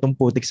mga ibinatong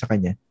putik sa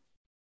kanya?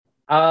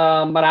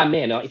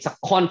 Marami, no? It's a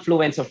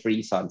confluence of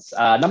reasons.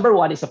 Number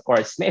 1 is, of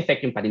course, may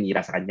effect yung paninira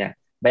sa kanya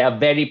by a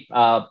very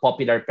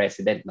popular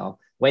president, no?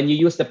 When you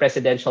use the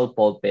presidential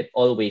pulpit,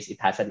 always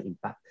it has an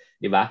impact,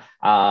 di ba?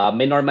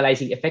 May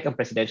normalizing effect ang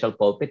presidential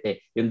pulpit,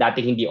 Yung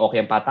dating hindi okay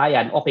ang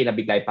patayan, okay na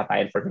bigla yung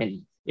patayan for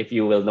many, if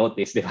you will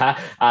notice, di ba?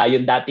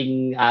 Yung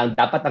dating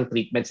dapat ang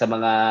treatment sa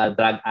mga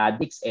drug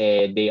addicts,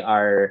 they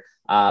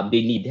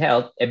need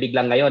help,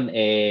 biglang ngayon,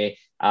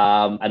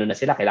 ano na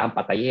sila, kailangan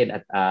patayin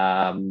at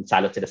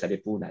salot sila sa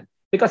lipunan.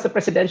 Because the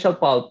presidential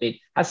pulpit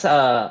has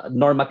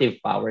normative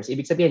powers.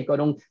 Ibig sabihin, kung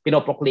anong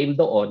pinoproclaim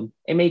doon,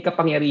 may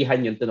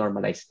kapangyarihan yun to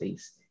normalize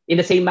things. In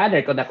the same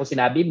manner, kung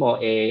sinabi mo,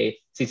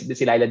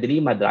 si Laila de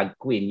Lima, drag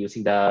queen,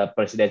 using the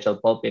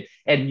presidential pulpit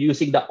and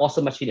using the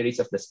awesome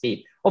machineries of the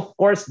state, of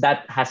course,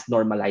 that has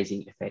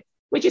normalizing effect.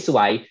 Which is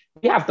why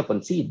we have to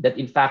concede that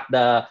in fact,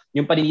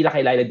 yung paninira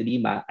kay Laila de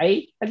Lima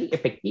ay naging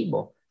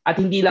epektibo. At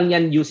hindi lang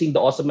yan using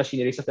the awesome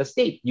machineries of the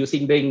state,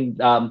 using din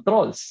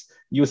trolls,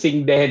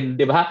 using din,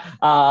 di ba,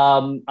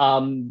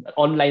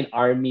 online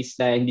armies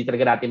na hindi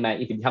talaga natin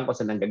maintindihan kung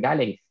saan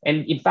nanggagaling.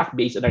 And in fact,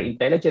 based on our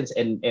intelligence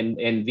and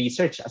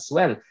research as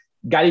well,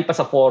 galing pa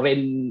sa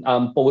foreign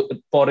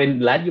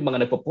land yung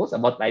mga nagpo-post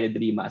about Laila de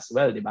Lima as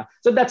well, di ba?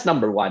 So that's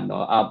number 1,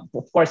 no?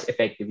 Of course,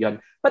 effective yon.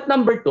 But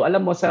number 2,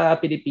 alam mo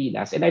sa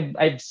Pilipinas, and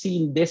I've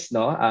seen this,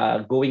 no,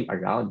 going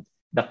around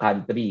the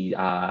country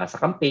sa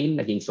campaign,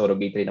 naging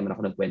surrogate naman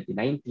ako noong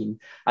 2019.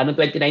 Noong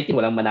 2019,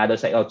 walang manalo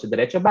sa Ocho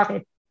Diretso.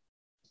 Bakit?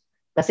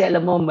 Kasi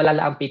alam mo,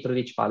 malala ang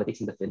patronage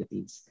politics in the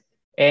Philippines.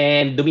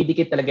 And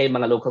dumidikit talaga yung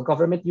mga local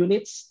government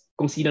units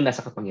kung sino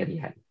nasa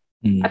kapangyarihan.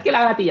 At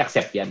kailangan natin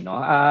i-accept yan, no?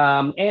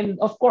 And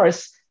of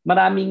course,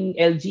 maraming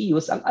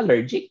LGUs ang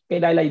allergic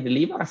kay Laila de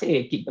Lima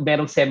kasi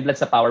merong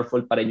semblance sa powerful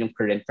pa rin yung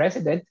current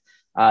president,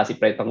 si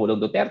Pangulong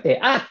Duterte.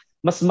 At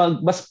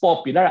mas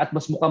popular at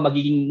mas mukhang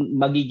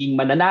magiging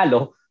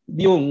mananalo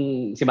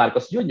yung si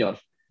Marcos Jr.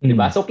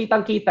 Diba? So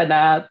kitang-kita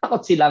na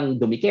takot silang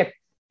dumikit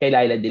kay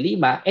Laila de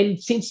Lima,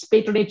 and since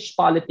patronage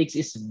politics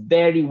is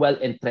very well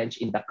entrenched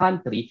in the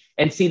country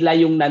and sila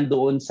yung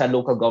nandoon sa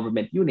local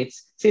government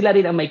units, sila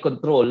rin ang may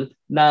control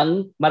ng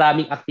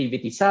maraming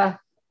activity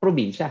sa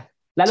probinsya.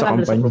 Lalo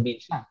na sa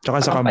probinsya. Tsaka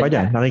sa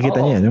kampanya,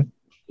 nakikita niya, no?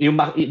 Yung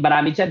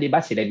marami dyan, di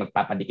ba? Sila yung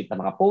magpapadikit ng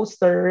mga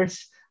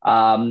posters,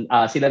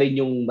 sila rin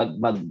yung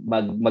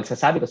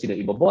magsasabi kung sino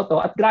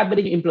iboboto, at grabe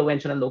rin yung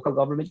influential ng local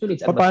government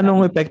units. Paano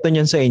ang epekto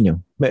niyan sa inyo?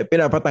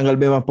 Pinapatanggal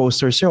ba yung mga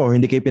posters nyo o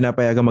hindi kayo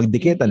pinapayagang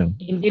magdikit?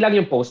 Hindi lang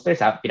yung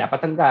posters,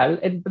 pinapatanggal.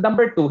 And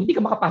number 2, hindi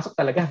ka makapasok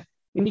talaga.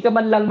 Hindi ka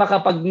man lang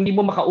hindi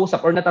mo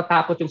makausap or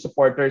natatakot yung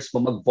supporters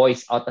mo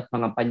mag-voice out at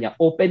mangampanya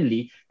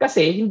openly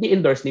kasi hindi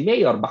endorse ni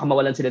Mayor. Baka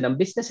mawalan sila ng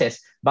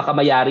businesses, baka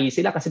mayari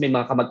sila kasi may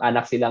mga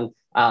kamag-anak silang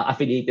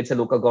affiliated sa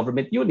local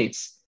government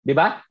units. Di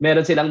ba?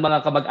 Meron silang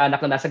mga kamag-anak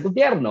na nasa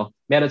gobyerno.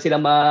 Meron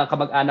silang mga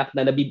kamag-anak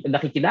na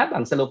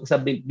nakikinabang sa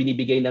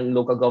binibigay ng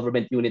local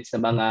government units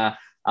na mga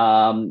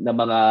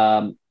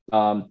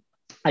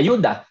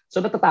ayuda. So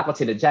natatakot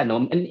sila dyan.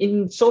 No? And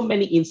in so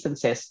many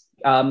instances,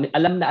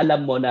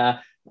 alam mo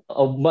na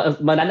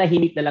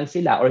mananahimik na lang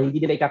sila or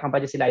hindi nila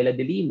ikakampanya si Laila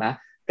de Lima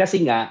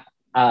kasi nga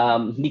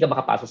hindi ka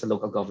makapasok sa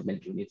local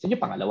government units. Yun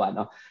yung pangalawa.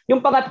 No?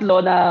 Yung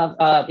pangatlo na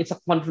it's a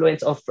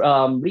confluence of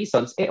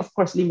reasons, of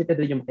course, limited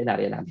rin yung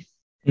makinarya namin.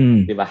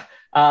 Diba?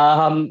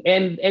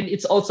 And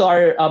it's also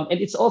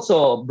it's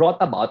also brought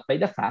about by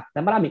the fact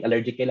na maraming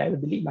allergic kay Laila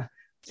de Lima.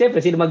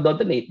 Siyempre, sino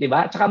mag-donate, di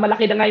ba? Tsaka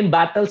malaki na nga yung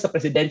battle sa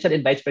presidential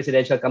and vice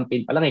presidential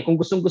campaign pa lang. Kung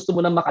gusto mo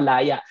nang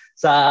makalaya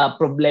sa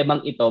problemang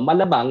ito,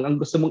 malamang ang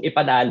gusto mong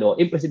ipanalo,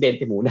 yung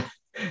presidente muna.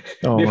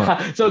 Oo Di nga.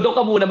 ba? So doon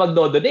ka muna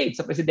mag-donate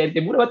sa presidente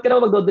muna. Ba't ka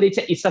naman mag-donate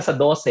sa isa sa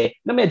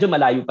 12 na medyo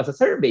malayo pa sa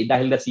survey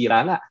dahil nasira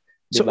nga?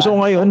 Di So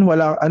ba? ngayon,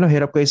 wala,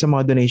 hirap kayo sa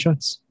mga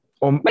donations?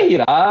 O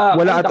Mahirap.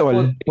 wala Ay, at all?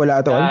 dako, Wala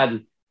at all?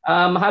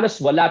 halos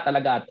wala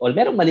talaga at all.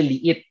 Merong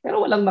maliliit,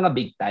 pero walang mga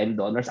big time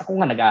donors. Ako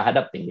nga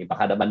naghahanap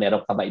baka naman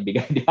meron ka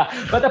maibigay, di ba?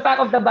 But the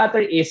fact of the matter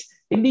is,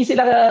 hindi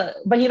sila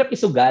mahirap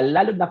isugal,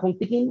 lalo na kung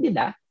tingin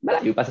nila,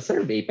 malayo pa sa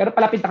survey. Pero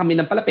palapit na kami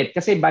ng palapit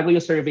kasi bago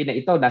yung survey na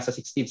ito, nasa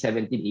 16,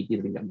 17,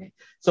 18 rin kami.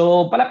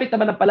 So palapit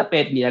naman ng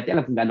palapit, hindi natin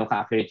alam kung gano'ng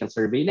ka-accurate yung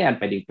survey na yan.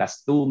 Pwedeng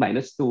 +2,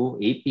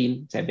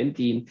 -2, 18,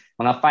 17,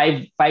 mga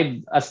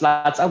 5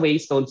 slots away,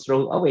 stone's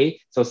throw away.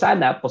 So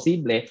sana,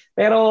 posible.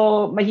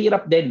 Pero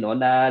mahirap din no,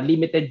 na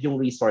limited yung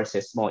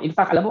resources mo. In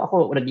fact, alam mo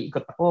ako,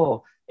 nag-iikot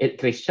ako,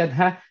 Christian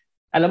ha,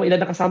 alam mo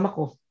ilan na kasama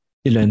ko?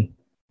 Ilan?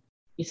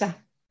 Isa.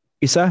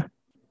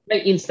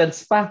 May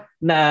instance pa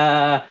na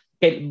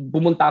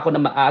pumunta ako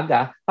na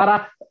maaga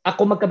para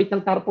ako magkabit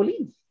ng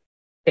tarpaulin.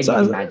 Can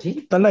you imagine?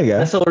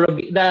 Talaga?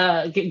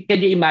 Can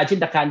you imagine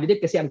the candidate?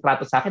 Kasi ang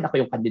trato sa akin,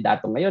 ako yung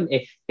kandidato ngayon.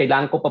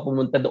 Kailangan ko pa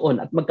pumunta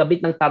doon at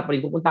magkabit ng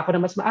tarpaulin. Pupunta ako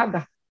na mas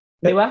maaga.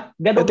 Di ba?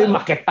 Ganun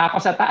na, makit pa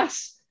ako sa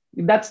taas.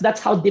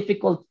 That's how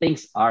difficult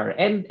things are.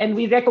 And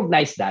we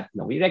recognize that.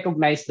 No? We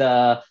recognize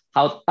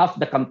how tough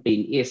the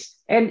campaign is.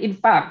 And in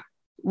fact,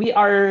 we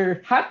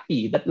are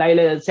happy that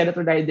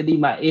Senator Laila de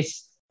Lima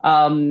is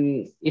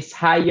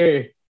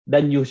higher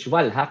than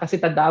usual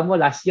kasi tandaan mo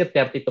last year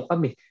 32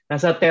 kami,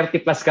 nasa 30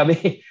 plus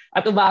kami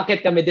at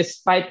umaakit kami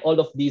despite all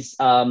of these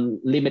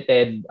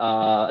limited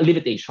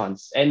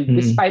limitations and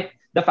despite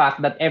the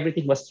fact that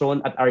everything was thrown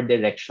at our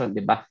direction,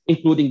 di ba,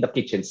 including the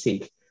kitchen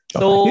sink.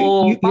 So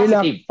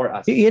positive for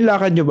us. Yung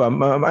lakad nyo ba,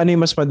 ano yung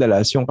mas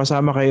madalas, yung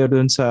kasama kayo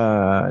dun sa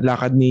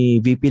lakad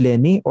ni VP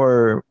Lenny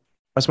or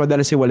mas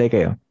madalas hiwalay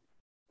kayo?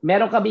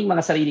 Meron kaming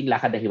mga sariling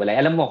lakad na hiwalay.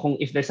 Alam mo, kung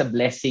if there's a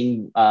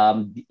blessing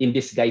in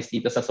disguise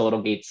dito sa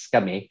surrogates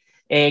kami,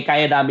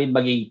 kaya namin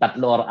maging 3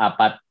 or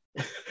 4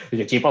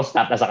 yung chief of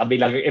staff na sa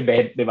kabilang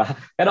event, di ba?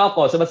 Pero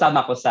ako,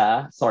 sumasama ko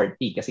sa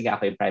sortie kasi nga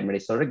ako yung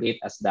primary surrogate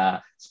as the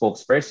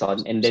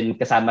spokesperson and then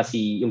kasama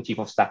yung chief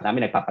of staff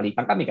namin,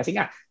 nagpapalitan kami kasi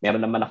nga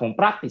meron naman akong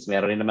practice,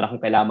 meron rin naman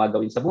akong kailangan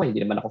gawin sa buhay,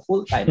 hindi naman ako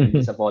full-time,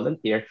 hindi sa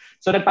volunteer.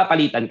 So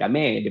nagpapalitan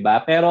kami, di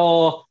ba?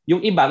 Pero yung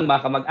ibang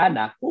mga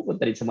kamag-anak,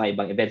 pupunta rin sa mga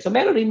ibang events. So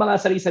meron rin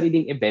mga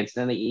sarili-sariling events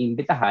na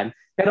naiimbitahan.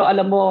 Pero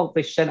alam mo,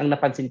 Christian, ang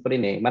napansin ko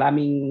rin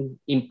maraming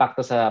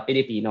impacto sa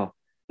Pilipino.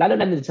 Lalo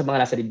na sa mga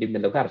nasa dibdib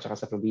na lugar at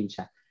sa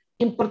probinsya.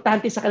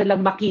 Importante sa kanilang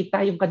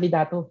makita yung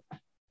kandidato.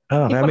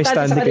 Kaya may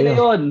importante sa kanila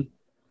kayo. yun.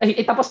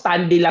 Tapos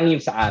standy lang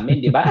yung sa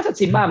amin, di ba? At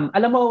si ma'am,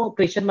 alam mo,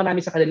 Christian,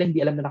 marami sa kanila, hindi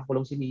alam na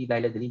nakakulong si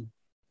Laila de Lima.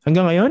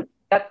 Hanggang ngayon?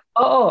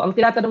 Oo, ang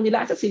tinatanong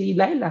nila, asa si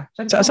Laila?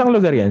 Sa asang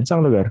lugar yan? Saang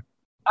lugar?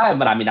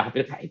 Marami na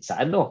ako kahit sa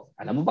ano.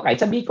 Alam mo ba,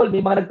 kahit sa Bicol,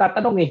 may mga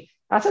nagtatanong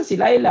asan si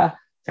Laila?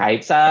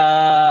 Kahit sa,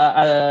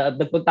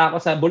 nagpunta ako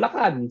sa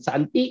Bulacan, sa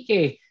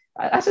Antique,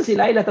 asa si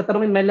Laila?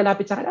 Tatanungin, may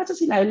lalapit sa akin, asa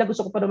si Laila?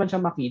 Gusto ko pa naman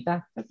siyang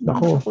makita.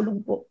 Ako.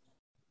 Kulong po.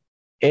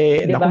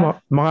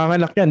 Diba?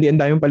 Makanganak yan. Di ang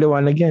daming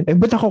paliwanag yan.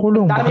 Ba't ako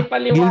kulong?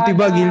 Guilty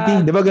ba?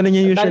 Guilty? Di ba ganun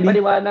yan usually? Daming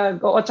paliwanag.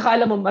 O tsaka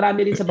alam mo,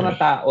 marami rin sa mga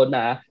tao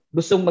na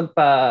gustong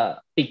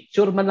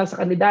magpa-picture man lang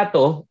sa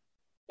kandidato,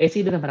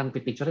 sino naman ang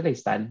pipicture nila?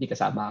 Stanley,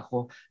 kasama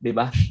ako. Di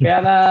ba?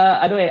 Kaya nga,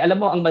 alam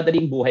mo, ang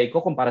madaling buhay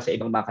ko kumpara sa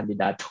ibang mga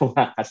kandidato.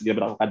 Kasi di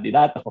naman ako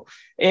kandidato.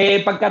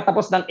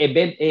 Pagkatapos ng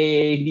event,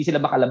 hindi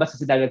sila makalabas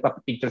kasi dahil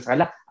nagpapicture sa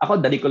kanila.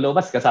 Ako, dali ko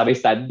lumabas kasama yung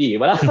Stanley.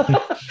 Wala.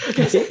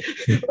 Kasi,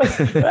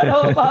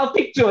 wala akong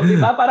picture. Di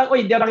ba? Parang,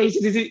 hindi ako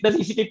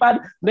nasisitipan.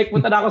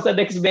 Punta na ako sa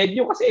next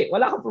venue kasi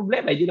wala akong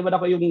problema. Hindi naman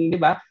ako yung,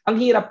 di ba? Ang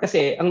hirap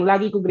kasi, ang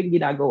lagi kong rin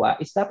ginagawa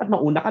is dapat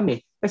mauna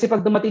kami. Kasi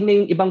pag dumating na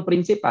yung ibang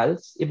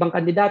principals, ibang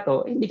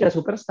kandidato, hindi ka na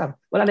superstar.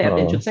 Wala na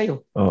attention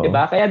sa'yo.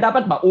 Diba? Kaya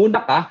dapat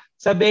mauna ka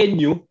sa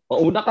venue,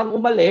 mauna kang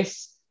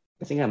umalis,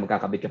 kasi nga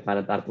magkakabit ka pa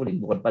ng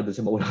tarpaulin, bukod pa doon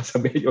sa mauna sa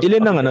venue.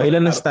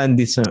 Ilan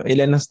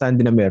ang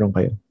standee na meron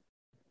kayo?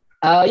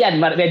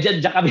 Yan,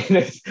 medyo dyan kami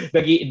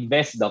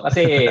nag-i-invest, no?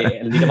 Kasi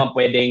hindi naman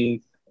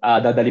pwedeng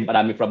dadalhin pa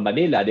namin from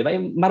Manila. Diba?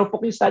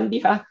 Marupok yung standee,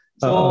 ha?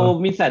 So,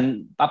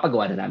 minsan,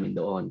 papagawa na namin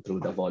doon through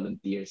the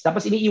volunteers.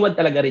 Tapos, iniiwan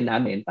talaga rin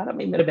namin para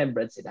may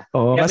remembrance sila.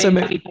 Kaya kasi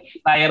may nakita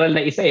viral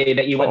na isa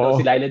naiwan daw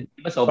si Laila.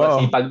 Diba,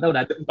 sobrang sipag daw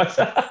natin pa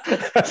sa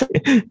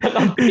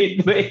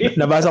campaign.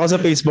 Nabasa ko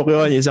sa Facebook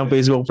yun, isang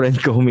Facebook friend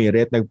ko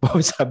humirit.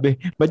 Nag-post, sabi,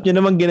 ba't nyo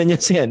naman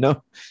ginanyan si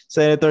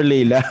Senator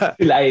Laila?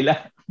 Si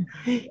Laila.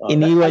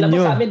 Iniwan nyo. Alam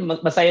mo sa amin,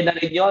 masaya na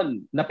rin yun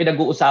na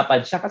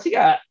pinag-uusapan siya. Kasi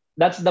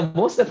that's the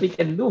most that we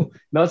can do.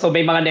 No? So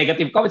may mga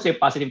negative comments, may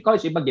positive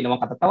comments, yung ginawang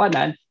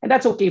katatawanan, and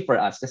that's okay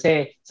for us.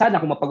 Kasi sana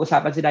kung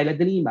mapag-usapan si Laila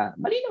de Lima,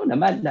 malinaw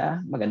naman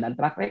na magandang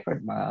track record,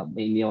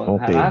 may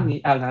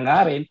ang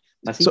hangarin,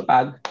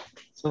 masipag.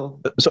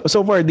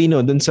 So far,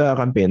 Dino, dun sa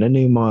campaign, ano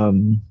yung mga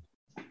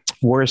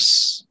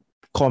worst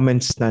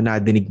comments na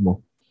nadinig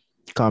mo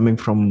coming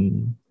from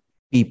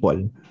people?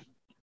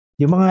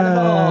 Yung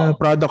mga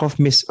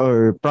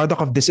product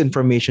of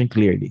disinformation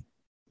clearly.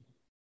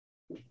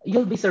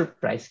 You'll be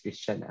surprised,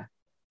 Christian.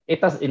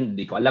 Ito,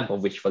 hindi ko alam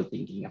kung wishful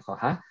thinking ako,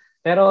 ha?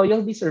 Pero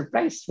you'll be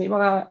surprised. May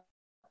mga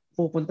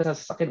pupunta sa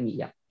sasakyan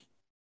umiiyak.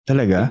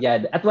 Talaga?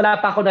 Yan. At wala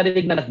pa ako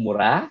narinig na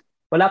nagmura.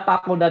 Wala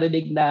pa ako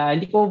narinig na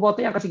hindi ko boto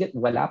yan kasi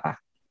wala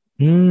pa.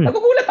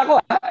 Nagugulat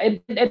ako.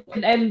 And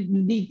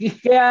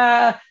kaya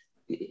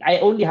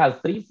I only have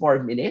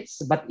 3-4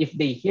 minutes, but if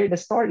they hear the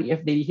story,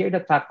 if they hear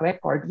the track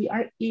record, we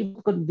are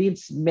able to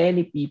convince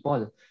many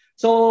people.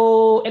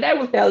 So, and I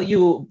will tell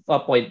you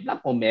point lang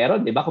kung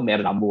meron, di ba? Kung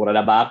meron, mura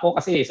na ba ako?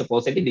 Kasi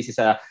supposedly this is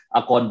a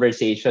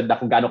conversation na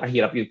kung gaano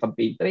kahirap yung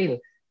campaign trail.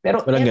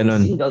 Pero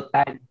single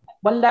time,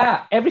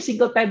 wala. Every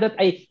single time that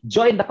I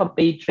join the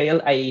campaign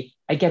trail, I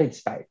get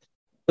inspired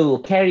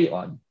to carry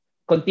on,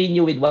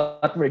 continue with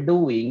what we're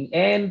doing,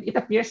 and it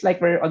appears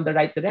like we're on the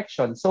right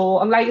direction. So,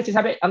 ang lagi kasi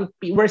sabi, ang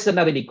worst na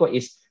narinig ko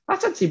is,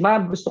 asan si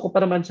ma'am? Gusto ko pa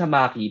naman siya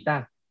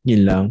makita.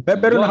 Yun lang.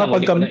 Pero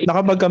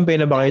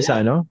nakapag-campaign na ba kayo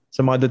sa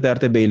sa mga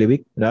Duterte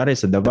Bailiwick? Lari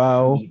sa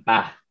Davao?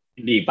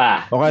 Hindi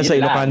pa. O kaya sa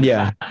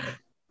Ilocandia?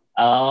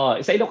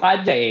 Sa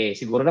Ilocandia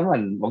siguro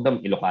naman, wag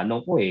naman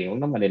Ilocano ko wag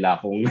naman nila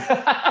akong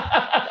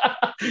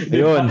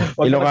Yun,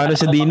 Ilocano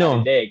si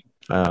Dino.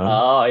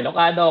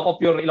 Ilocano ako,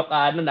 pure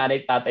Ilocano,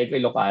 nanay tatay ko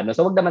Ilocano.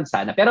 So wag naman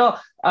sana. Pero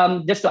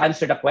just to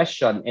answer the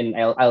question, and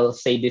I'll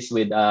say this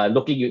with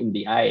looking you in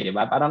the eye, di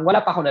ba? Parang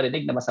wala pa ako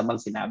narinig na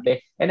masamang sinabi.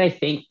 And I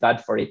thank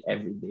God for it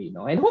every day,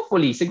 no? And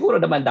hopefully,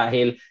 siguro naman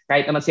dahil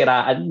kahit naman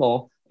siraan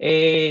mo,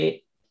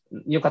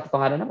 yung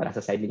katotohanan naman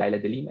nasa side ni Laila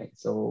de Lima.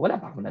 So wala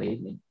pa ako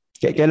narinig.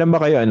 Kailan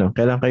ba kayo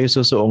kailan kayo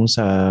susuong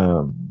sa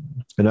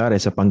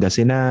sa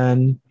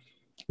Pangasinan,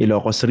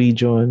 Ilocos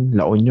Region,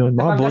 La Union,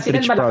 mga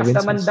vote-rich provinces?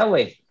 Naman daw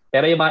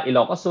Pero yung mga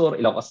Ilocos Sur,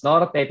 Ilocos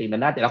Norte, tingnan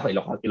natin. Ako,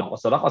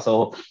 Ilocos Sur ako.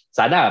 So,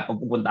 sana, pag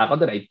pupunta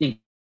ako doon, I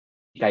think,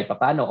 kahit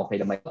paano, okay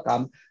na may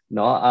welcome.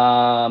 No?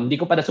 Hindi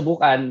ko pa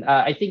nasubukan.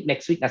 I think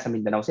next week, nasa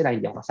Mindanao sila,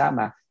 hindi ako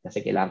kasama.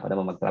 Kasi kailangan ko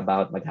naman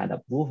magtrabaho at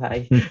maghanap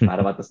buhay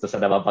para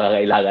matustusan naman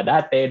pangangailangan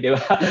natin. Di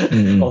ba?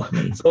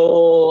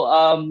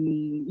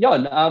 Yun.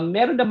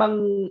 Meron namang,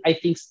 I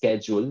think,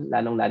 schedule,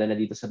 lalong-lalo na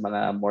dito sa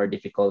mga more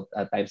difficult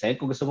times. Ayun,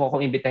 kung gusto mo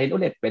akong imbitahin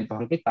ulit,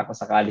 kwentuhan kita kung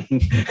sakaling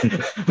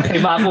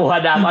may makuha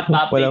na ako at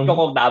ma-update ko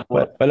kung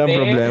nabuhat.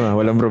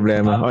 Walang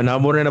problema.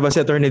 Namura na ba si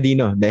Atty.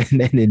 Dino?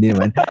 Hindi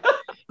naman.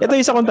 Ito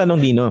isa kong tanong,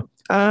 Dino.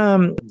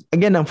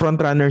 Again, ang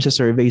frontrunner sa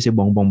survey si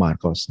Bongbong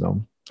Marcos. No?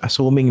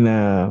 Assuming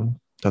na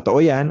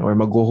totoo yan or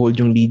mag-hold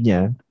yung lead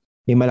niya,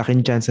 may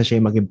malaking chance na siya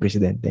maging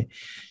presidente.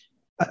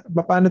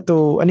 Paano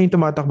to? Ano yung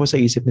tumatakbo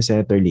sa isip ni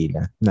Senator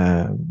Leila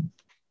na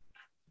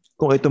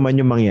kung ito man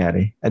yung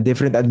mangyari, a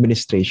different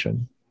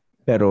administration,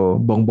 pero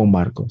Bongbong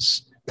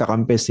Marcos,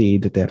 kakampi si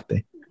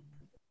Duterte?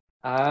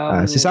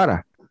 Si Sara.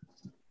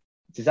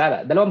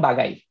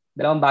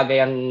 Dalawang bagay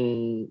ang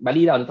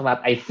malinaw na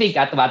I think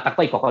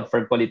tumatakbo,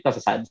 i-confirm ko nito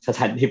sa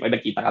Sunday pag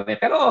nakita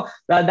kami. Pero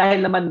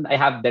dahil naman I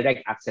have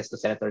direct access to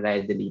Senator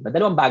Laila de Lima,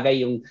 dalawang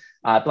bagay yung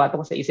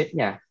tumatakbo sa isip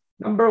niya.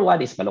 Number one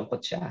is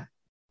malungkot siya.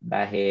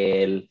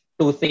 Dahil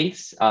two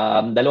things,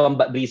 dalawang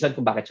reason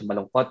kung bakit siya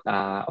malungkot.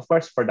 Of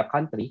course, for the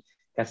country,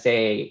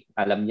 kasi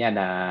alam niya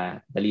na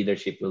the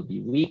leadership will be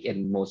weak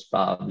and most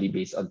probably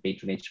based on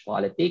patronage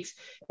politics.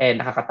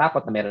 And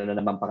nakakatakot na meron na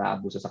naman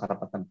pang-aabuso sa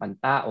karapatang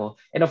pantao.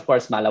 And of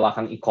course,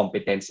 malawakang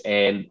incompetence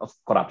and of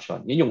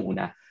corruption. Yun yung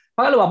una.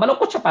 Pangalawa,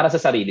 malungkot siya para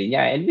sa sarili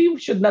niya. And we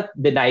should not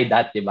deny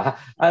that, di ba?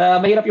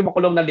 Mahirap yung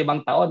makulong ng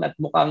 5 taon at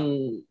mukhang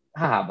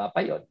hahaba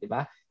pa yun, di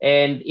ba?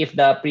 And if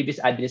the previous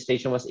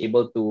administration was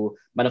able to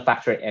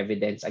manufacture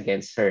evidence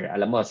against her,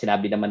 alam mo,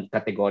 sinabi naman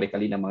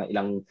categorically ng mga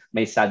ilang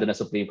may estado na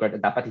Supreme Court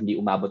at dapat hindi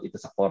umabot ito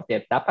sa korte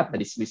at dapat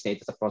na-dismiss na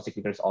ito sa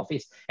prosecutor's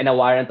office and a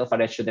warrant of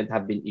arrest shouldn't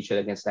have been issued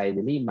against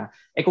Laila de Lima.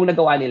 Kung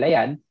nagawa nila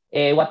yan,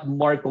 what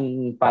more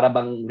kung para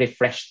bang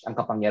refreshed ang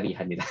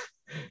kapangyarihan nila?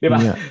 Di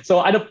ba? Yeah. So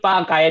ano pa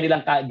ang kaya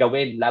nilang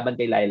gawin laban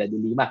kay Laila de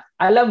Lima?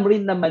 Alam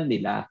rin naman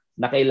nila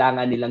na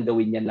kailangan nilang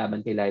gawin yan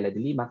laban kay Laila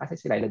de Lima kasi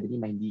si Laila de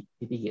Lima hindi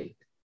titigil,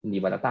 hindi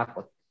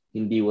matatakot,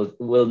 hindi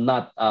will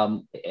not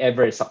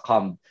ever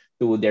succumb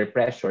to their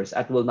pressures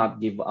at will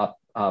not give up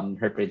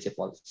her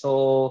principles.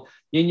 So,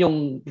 yun yung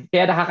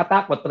kaya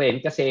nakakatakot rin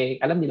kasi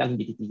alam nilang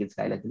hindi titigil si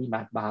Laila de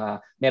Lima at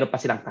baka meron pa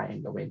silang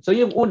kayang gawin. So,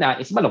 yung una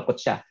is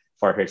malungkot siya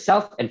for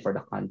herself and for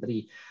the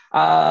country.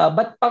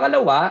 But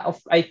pangalawa,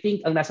 I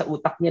think ang nasa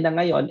utak niya na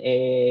ngayon,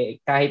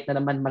 kahit na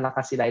naman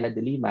malakas si Laila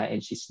de Lima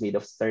and she's made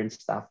of stern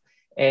stuff,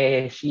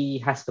 she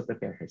has to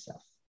prepare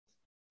herself.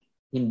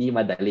 Hindi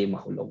madali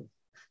makulong.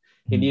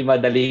 Hindi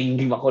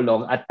madaling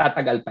makulong at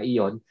tatagal pa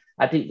iyon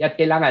at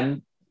kailangan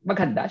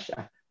maghanda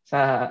siya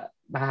sa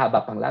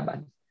mahahaba pang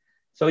laban.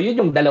 So yun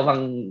yung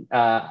dalawang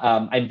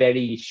I'm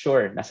very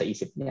sure nasa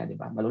isip niya, di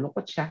ba?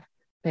 Malulungkot siya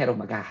pero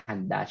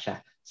maghahanda siya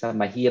sa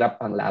mahirap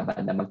pang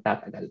laban na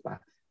magtatagal pa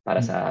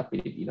para sa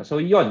Pilipino.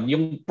 So yun,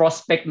 yung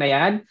prospect na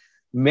yan,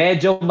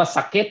 medyo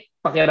masakit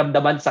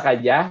pakiramdaman sa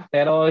kanya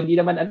pero hindi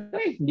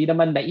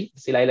naman naive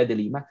si Laila de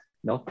Lima,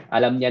 no?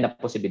 Alam niya na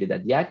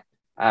posibilidad yan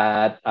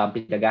at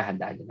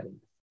pinaghahandaan niya na rin.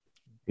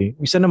 Okay.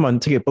 Isa naman,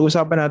 sige,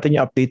 pag-usapan natin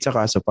yung update sa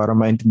kaso para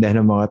maintindihan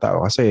ng mga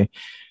tao kasi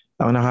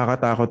ang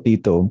nakakatakot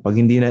dito, pag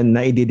hindi na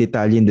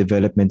naidedetalye yung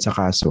development sa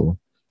kaso,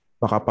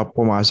 baka pa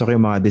pumasok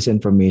yung mga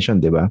disinformation,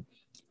 di ba?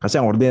 Kasi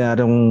ang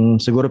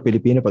ordinaryong siguro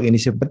Pilipino pag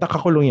inisip, ba't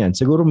nakakulong yan?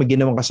 Siguro may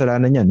ginawang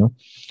kasalanan yan, no?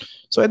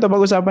 So ito,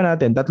 pag-usapan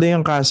natin. Tatlo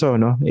yung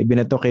kaso, no?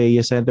 Ibinato kay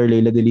Senator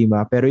Leila de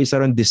Lima, pero isa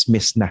ron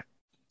dismissed na.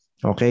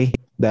 Okay?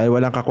 Dahil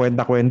walang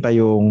kakwenta-kwenta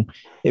yung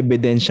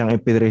ebidensyang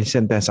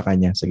ipipresenta sa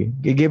kanya. Sige,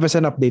 give us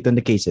an update on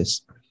the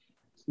cases.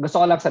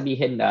 Gusto ko lang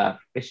sabihin na,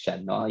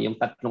 Christian, no, yung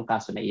tatlong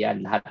kaso na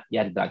iyan, lahat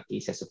yan drug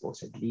cases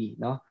supposedly,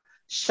 no?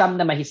 Siyam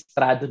na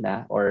mahistrado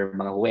na or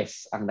mga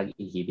huwes ang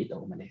nag-inhibit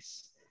o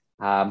umalis.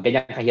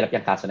 Ganyan kahirap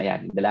yung kaso na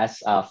yan. In the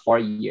last 4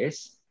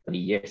 years, 3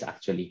 years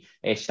actually,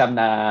 siyam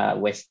na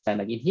huwes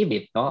na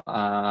nag-inhibit, no?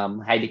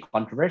 Highly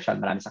controversial.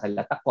 Marami sa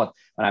kanila takot.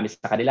 Marami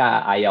sa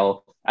kanila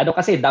ayaw. Ano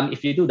kasi, damn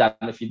if you do, damn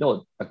if you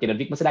don't. Pag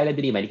kinonvict mo sa Leila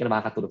de Lima, hindi ka na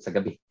makakatulog sa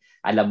gabi.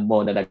 Alam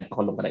mo na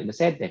nagpakulong ka na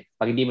inosente.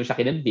 Pag hindi mo siya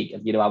kinonvict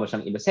at ginawa mo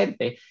siyang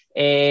inosente,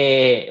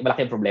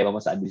 malaking problema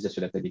mo sa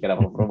administrasyon at hindi ka na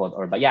promote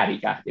or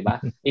bayari ka, di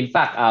ba? In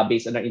fact,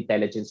 based on our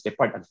intelligence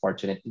report,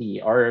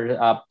 unfortunately, or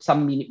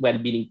some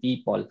well-meaning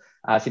people,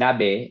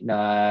 sinabi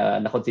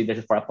na consider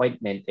for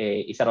appointment,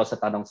 isa raw sa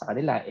tanong sa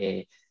kanila,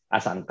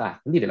 asaan ka?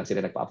 Hindi na lang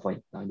sila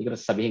nagpa-appoint. Hindi ko na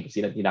sasabihin kung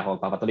sino hindi na ako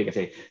magpapatuloy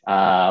kasi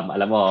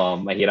alam mo,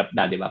 mahirap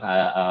na, di ba?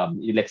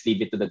 Let's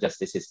leave it to the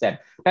justice system.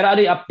 Pero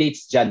ano yung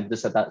updates dyan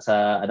sa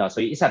ano? So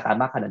yung isa,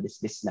 tama ka na,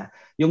 dismiss na.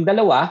 Yung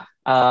dalawa,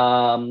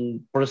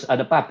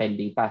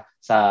 pending pa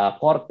sa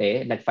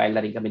korte, nag-file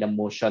na rin kami ng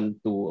motion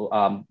to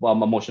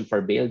motion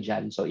for bail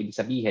dyan. So ibig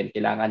sabihin,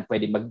 kailangan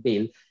pwede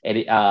mag-bail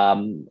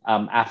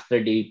after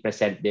they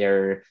present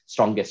their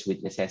strongest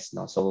witnesses,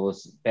 no? So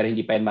pero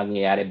hindi pa yan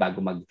mangyayari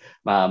bago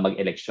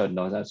mag-election,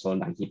 no? So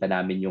nakikita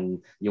namin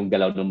yung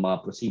galaw ng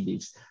mga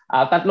proceedings.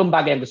 Tatlong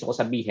bagay ang gusto ko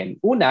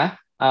sabihin. Una,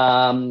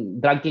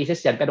 drug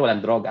cases yan pero walang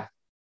droga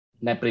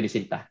na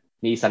prinisinta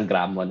ni isang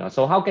gramo, no?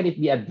 So how can it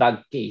be a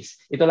drug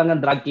case? Ito lang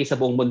ang drug case sa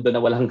buong mundo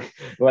na walang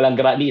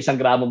ni isang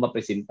gramo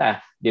mapresenta,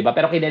 'di ba?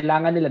 Pero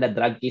kailangan nila na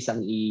drug case ang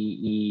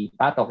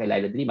ipato kay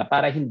Leila de Lima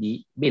para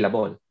hindi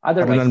bailable.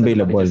 Otherwise,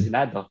 unbailable.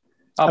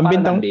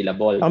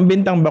 Ang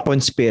bintang ba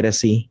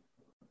conspiracy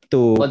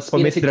to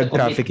commit drug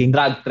trafficking?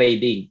 Drug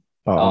trading.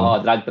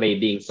 Oo, drug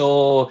trading.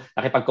 So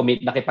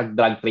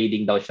nakipag-drug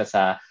trading daw siya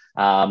sa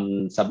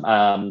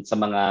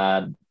mga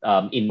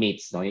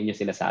inmates, no? Yun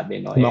yung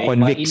sinasabi, no? Mga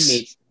convicts. Mga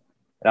inmates,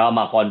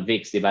 mga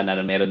convicts, di ba, na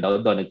meron daw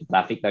doon,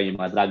 nag-traffic daw yung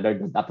mga drug lord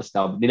doon, tapos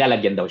daw,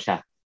 nilalagyan daw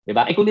siya. Di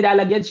ba? Kung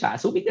nilalagyan siya,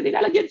 assuming na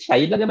nilalagyan siya,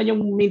 yun lang naman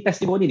yung main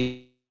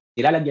testimony,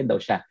 nilalagyan daw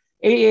siya.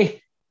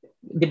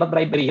 Di ba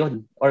bribery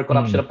yun? Or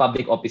corruption of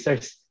public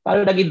officers?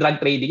 Paano naging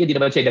drug trading? Hindi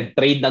naman siya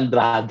nag-trade ng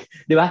drug.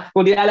 Di ba?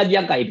 Kung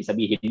nilalagyan ka, ibig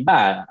sabihin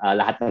ba,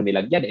 lahat ng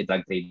nilagyan,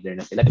 drug trader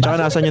na sila.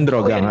 Tsaka nasan yung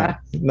droga nga?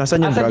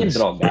 Nasan yung drugs? Yung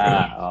droga?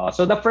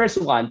 So the first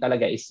one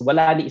talaga is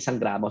wala ni isang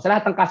gramo. Sa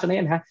lahat ng kaso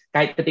na yan, ha,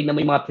 kahit tingnan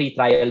mo yung mga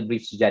pre-trial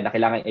briefs dyan na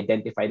kailangan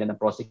identify na ng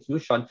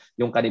prosecution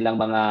yung kanilang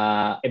mga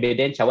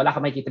ebidensya, wala ka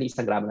makikita ni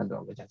isang gramo ng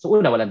droga dyan. So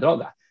una, walang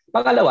droga.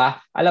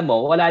 Pangalawa, alam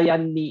mo, wala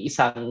yan ni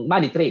isang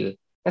money trail.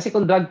 Kasi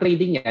kung drug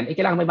trading yan,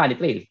 kailangan may money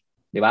trail.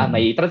 Di ba?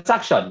 May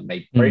transaction,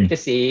 may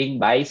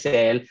purchasing, buy,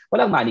 sell,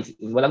 walang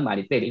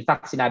money trail. In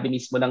fact, sinabi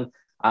mismo ng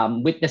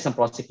witness ng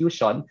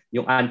prosecution,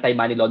 yung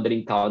anti-money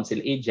laundering counsel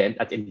agent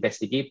at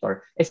investigator,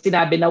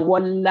 sinabi na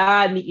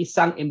wala ni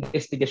isang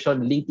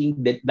investigation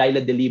linking Leila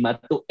de Lima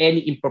to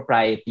any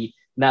impropriety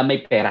na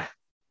may pera.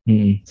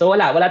 So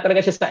wala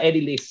talaga siya sa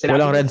any list.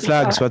 Sinabi walang red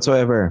flags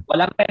whatsoever.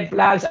 Walang red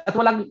flags at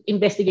walang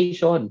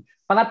investigation.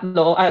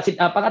 Pangatlo,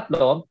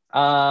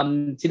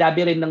 sinabi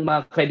rin ng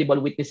mga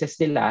credible witnesses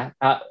nila,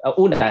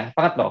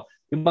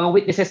 yung mga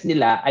witnesses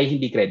nila ay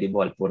hindi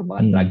credible. Puro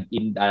mga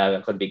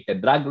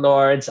convicted drug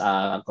lords,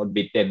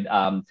 convicted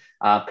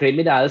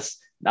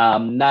criminals,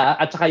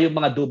 at saka yung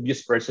mga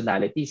dubious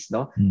personalities,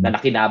 no, na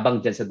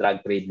nakinabang dyan sa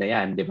drug trade na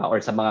yan, di ba? Or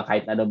sa mga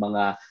kahit ano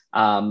mga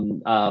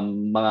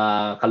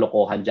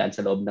kalokohan dyan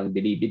sa loob ng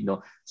bilibid,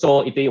 no?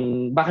 So ito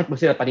yung bakit mo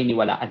sila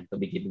paniniwalaan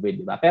to begin with,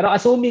 di ba? Pero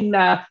assuming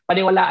na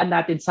paniwalaan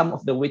natin some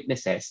of the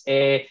witnesses,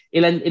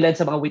 ilan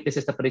sa mga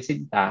witnesses na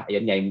presenta,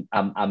 ayan nga yung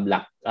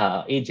AMLAC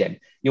agent,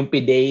 yung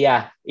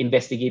PIDEA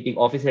investigating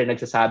officer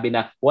nagsasabi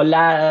na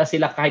wala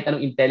sila kahit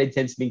anong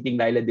intelligence linking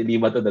Leila de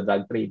Lima to the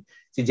drug trade.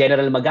 Si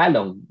General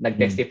Magalong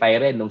nag-testify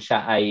rin nung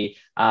siya ay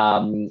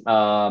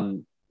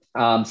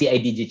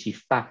CIDG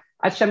chief pa.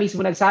 At siya mismo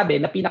nagsabi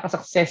na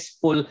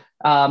pinaka-successful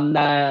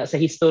na sa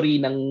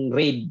history ng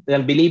raid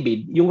ng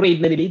Bilibid, yung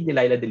raid na nilid ni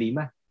Leila de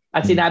Lima.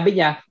 At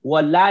sinabi niya,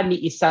 wala ni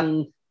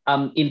isang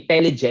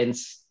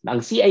intelligence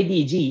ng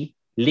CIDG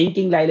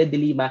linking Leila de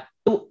Lima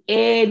to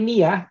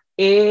any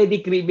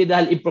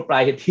criminal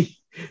impropriety,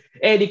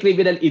 any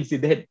criminal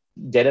incident.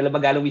 General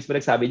Magalong mismo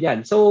nagsabi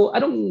niyan. So,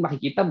 anong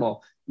makikita mo?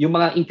 Yung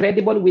mga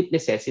incredible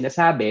witnesses,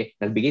 sinasabi,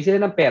 nagbigay sila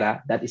ng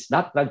pera, that is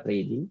not drug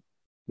trading.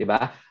 Di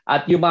ba?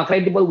 At yung mga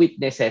credible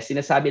witnesses,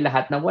 sinasabi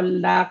lahat na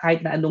wala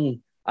kahit na anong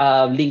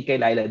link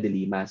kay Leila de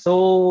Lima.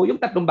 So, yung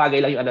tatlong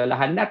bagay lang yung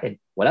alalahan natin.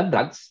 Walang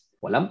drugs,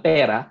 walang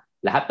pera,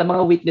 lahat ng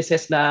mga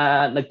witnesses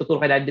na nagtuturo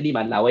kay Leila de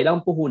Lima, laway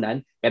lang ang puhunan,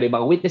 pero yung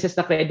mga witnesses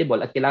na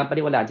credible at kailangan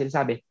paniwalaan,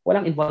 sinasabi,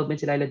 walang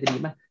involvement si Leila de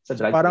Lima sa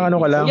drug parang trading.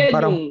 Ano ka lang,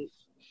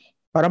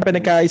 Parang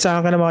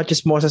pinagkaisahan ka ng mga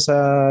chismosa sa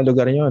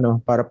lugar nyo, no?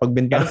 Para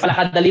pagbinta. Ganun pala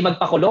kadali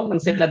magpakulong ng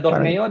senador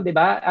Parang, ngayon, di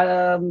ba?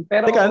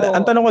 Pero teka,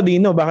 ang tanong ko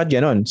dino, bakit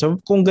ganon? So,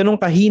 kung ganun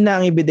kahina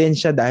ang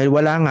ebidensya dahil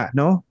wala nga,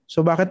 no?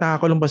 So, bakit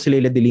nakakulong pa si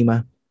Leila de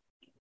Lima?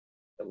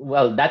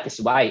 well, that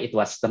is why it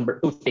was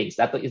two things.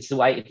 That is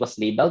why it was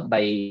labeled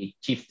by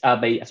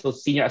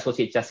Senior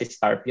Associate Justice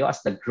Carpio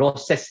as the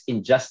grossest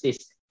injustice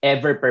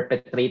ever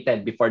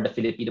perpetrated before the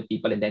Filipino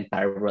people in the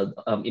entire world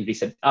in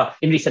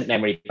recent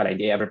memory pala,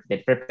 hindi ever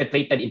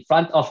perpetrated in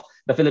front of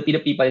the Filipino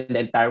people in the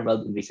entire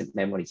world in recent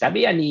memory.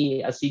 Sabi yan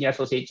ni Senior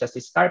Associate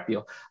Justice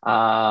Carpio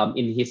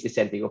in his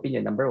dissenting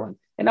opinion, number one.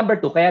 And number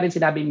two, kaya rin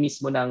sinabi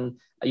mismo ng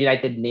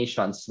United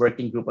Nations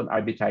Working Group on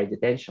Arbitrary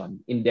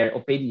Detention, in their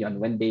opinion,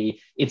 when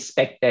they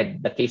inspected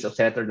the case of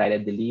Senator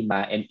Laila de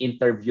Lima and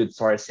interviewed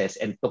sources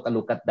and took a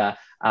look at the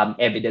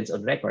evidence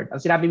on record,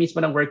 ang sinabi mismo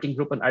ng Working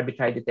Group on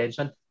Arbitrary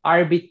Detention,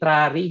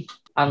 arbitrary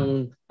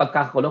ang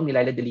pagkakakulong ni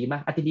Laila de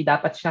Lima at hindi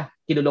dapat siya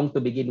kinulong to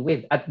begin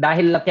with. At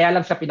dahil kaya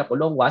lang siya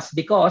pinakulong was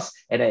because,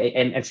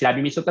 and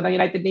sinabi mismo ng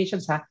United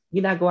Nations,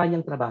 ginagawa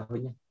niyang trabaho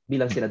niya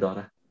bilang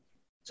senadora.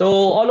 So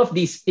all of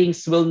these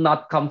things will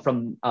not come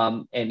from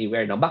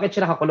anywhere. No? Bakit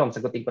siya nakakulong?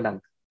 Sagutin ko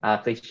lang,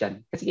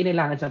 Christian. Kasi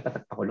kailangan siyang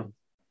pakulong.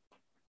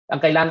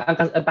 Ang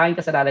tanging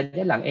kasalanan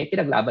niya lang,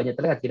 pinaglaban niya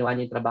talaga at ginawa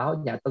niya yung trabaho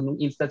niya. At nung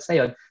instance na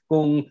yun,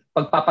 kung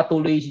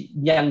pagpapatuloy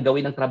niya ang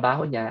gawin ng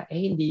trabaho niya,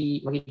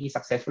 hindi magiging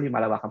successful yung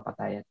malawakang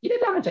patayan.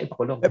 Kailangan siya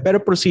ipakulong. Pero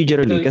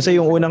procedurally,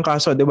 kasi yung unang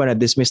kaso, di ba,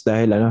 na-dismiss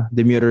dahil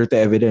demurrer to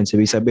evidence.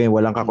 Ibig sabihin,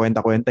 walang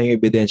kakwenta-kwenta yung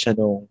ebidensya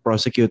ng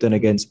prosecution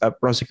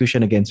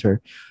against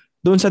her.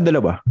 Doon sa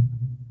dalawa?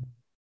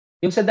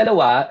 Yung sa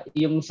dalawa,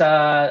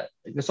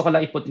 gusto ko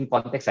lang i-put in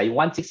context, yung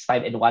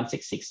 165 and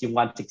 166, yung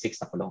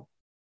 166 na kulong.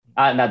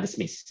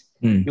 Na-dismiss.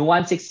 Yung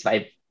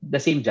 165, the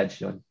same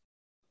judge yun.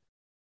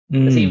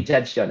 The same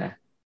judge yun.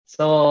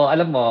 So,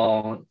 alam mo,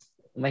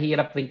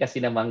 mahirap rin kasi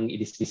namang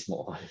i-dismiss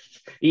mo.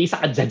 Iisa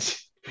ka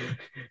judge.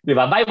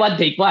 Diba? By one,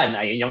 take one.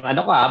 Ayun yung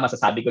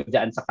masasabi ko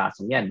dyan sa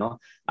kasong yan.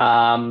 No?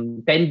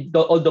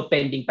 Although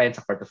pending pa yan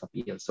sa Court of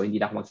Appeals. So, hindi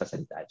na ako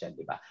magsasalita dyan.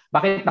 Diba?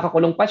 Bakit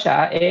nakakulong pa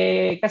siya?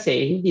 Kasi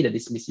hindi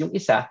na-dismiss yung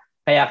isa.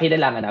 Kaya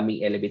kailangan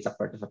naming elevate sa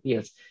Court of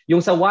Appeals. Yung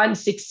sa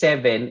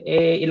 167,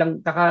 ilang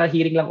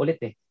kaka-hearing lang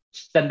ulit .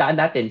 Tandaan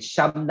natin,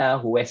 siyam na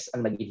huwes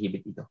ang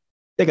nag-inhibit dito.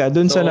 Teka,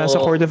 dun sa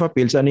nasa Court of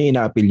Appeals, ano yung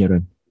ina-appeal nyo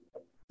ron?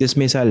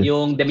 Dismissal?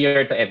 Yung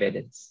demurrer to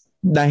evidence.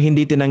 Na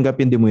hindi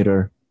tinanggap yung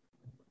demurrer?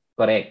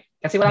 Correct.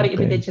 Kasi wala rin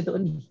ebidensya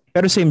doon.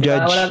 Pero same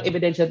judge? Walang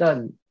ebidensya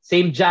doon.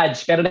 Same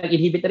judge, pero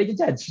nag-inhibit na rin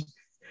yung judge.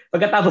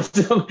 Pagkatapos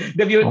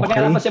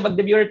pagkatapos siya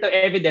mag-demurrer to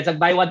evidence,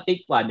 buy one,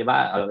 take one, di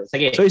ba?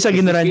 Sige. So isa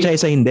ginaransya,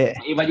 isa hindi?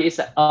 Iba niya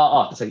isa.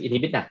 Oo, so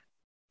inhibit na.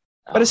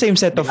 Pero same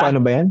set of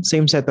ano ba yan?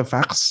 Same set of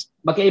facts?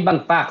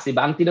 Magkaibang facts,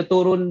 diba? Ang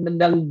tinuturo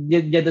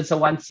niya doon sa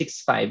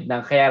 165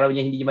 na kaya raw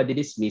niya hindi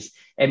ma-dismiss,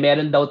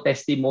 meron daw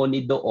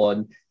testimony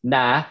doon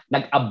na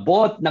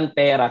nag-abot ng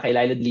pera kay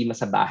Laila de Lima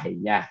sa bahay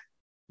niya.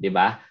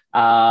 Diba?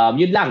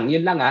 Yun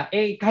lang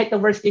kahit na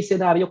worst case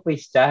scenario,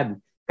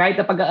 Christian, kahit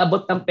na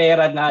pag-aabot ng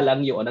pera nga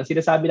lang yun, ang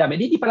sinasabi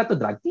namin, hindi pala to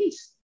drug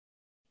case.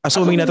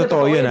 Assuming na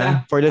totoo yun,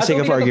 for the sake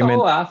of argument.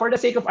 For the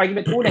sake of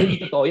argument, hindi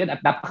totoo yun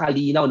at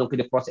napakalinaw nung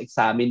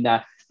kine-cross-examine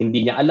na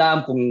hindi niya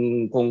alam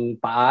kung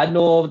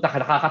paano,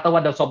 nakakatawa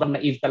daw, sobrang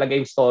naive talaga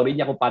yung story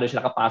niya kung paano siya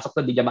nakapasok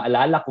doon, hindi niya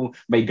maalala kung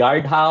may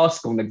guardhouse,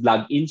 kung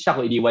nag-log in siya,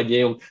 kung iniwan niya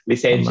yung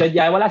lisensya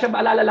niya, wala siyang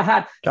maalala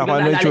lahat. Tsaka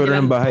ano yung tsura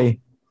ng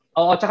bahay?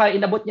 Oo, tsaka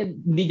inabot niya,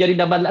 hindi niya rin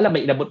naman alam,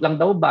 may inabot lang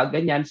daw ba,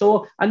 ganyan.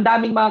 So, ang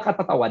daming mga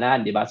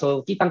katatawanan, di ba?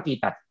 So,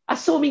 kitang-kita.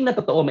 Assuming na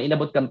totoo, may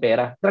inabot kang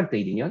pera, drug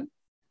trading yun.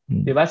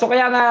 Di ba? So,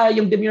 kaya nga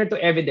yung demurrer to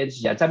evidence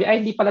dyan, sabi,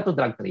 hindi pala to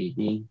drug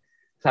trading.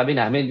 Sabi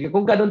namin,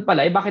 kung ganun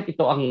pala, bakit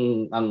ito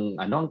ang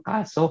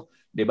kaso?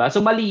 Diba?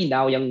 So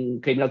malinaw yung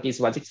criminal case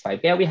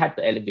 165, kaya we had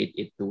to elevate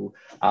it to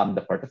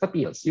the Court of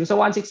Appeals. Yung sa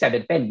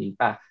 167, pending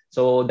pa.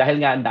 So dahil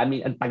nga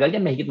ang tagal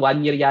yan, mahigit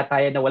 1 year yata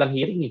yan na walang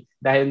hearing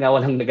dahil nga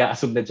walang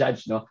nag-a-assume na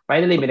judge. No?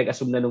 Finally, may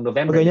nag-assume na nung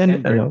November. Pag ganyan,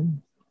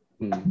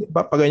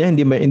 pag ganyan,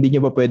 hindi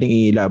niyo ba pwedeng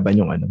ilaban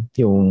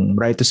yung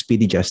right to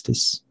speedy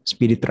justice,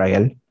 speedy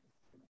trial?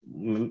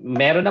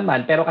 Meron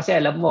naman, pero kasi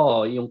alam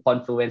mo yung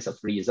confluence of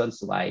reasons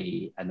why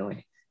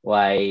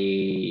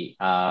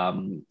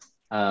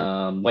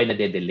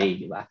nade-delay,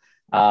 di ba?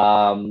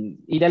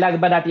 Ilalag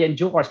ba natin yan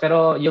due course,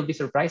 pero you'll be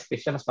surprised,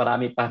 Christian, mas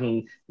marami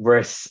pang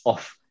worse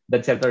off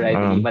than Senator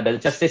Laila de Lima. The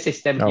justice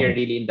system here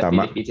really in the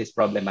Philippines is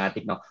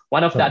problematic. No?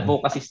 One of the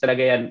advocacies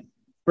talaga yan,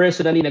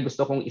 personally, na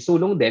gusto kong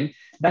isulong din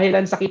dahil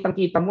sa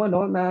kitang-kita mo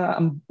na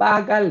ang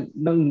bagal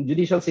ng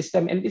judicial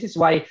system, and this is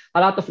why a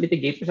lot of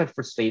litigators are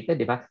frustrated,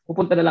 di ba?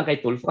 Pupunta na lang kay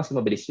Tulfo kasi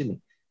mabilis yun,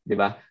 di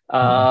ba?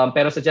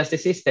 Pero sa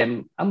justice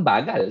system, ang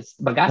bagal,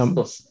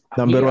 magastos.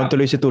 Number one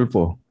tuloy si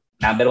Tulfo.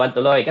 Number one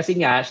tuloy kasi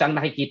nga siyang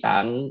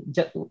nakikitang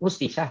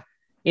hustisya.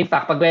 In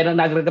fact, pag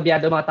mayroong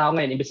nagragabyado mga tao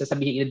ngayon, imbes na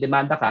sabihin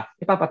i-demanda ka,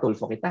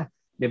 ipapatulfo kita.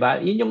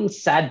 Diba? Yun yung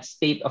sad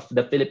state of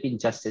the Philippine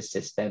justice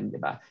system,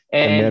 diba?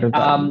 And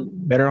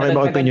meron kayo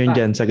ba opinion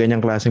dyan sa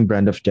ganyang klaseng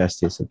brand of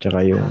justice at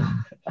saka yung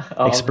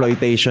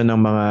exploitation ng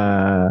mga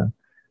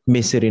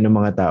misery ng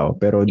mga tao.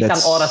 Pero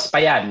Isang oras pa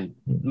yan,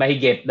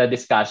 mahigit na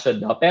discussion.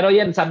 No? Pero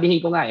yan,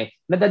 sabihin ko nga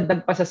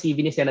nadagdag pa sa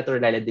CV ni Senator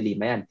Laila de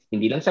Lima yan.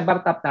 Hindi lang siya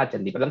bar top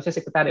natin, hindi pa lang siya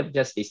Secretary of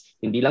Justice,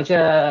 hindi lang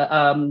siya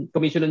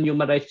Commission on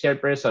Human Rights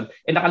Chairperson.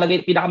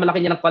 Nakalagay,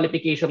 pinakamalaki niya ng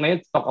qualification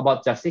ngayon to talk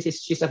about justice is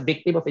she's a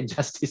victim of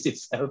injustice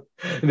itself.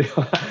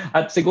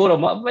 At siguro,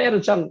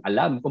 mayroon siyang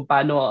alam kung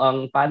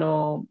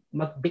paano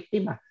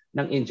magbiktima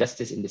ng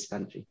injustice in this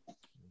country.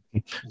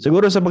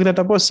 Siguro sa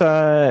pagtatapos sa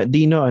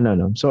Dino,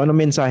 so ano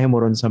mensahe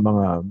mo ron sa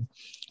mga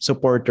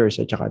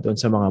supporters at saka doon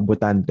sa mga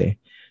botante?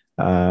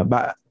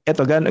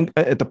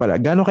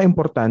 Gaano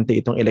ka-importante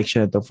itong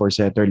election na to for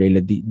Senator Leila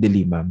de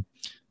Lima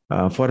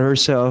for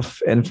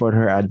herself and for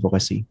her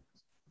advocacy?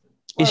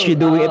 Is she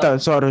doing ito?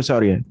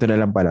 Sorry. Ito na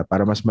lang pala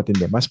para mas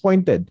matindi, mas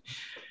pointed.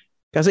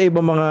 Kasi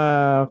ibang mga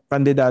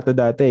kandidato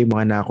dati,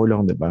 mga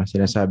nakulong, di ba?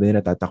 Sinasabi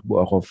nila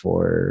tatakbo ako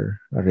for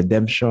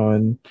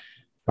redemption,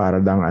 para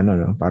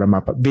para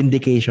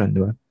vindication,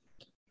 di ba?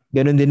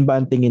 Ganon din ba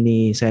ang tingin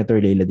ni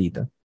Senator Leila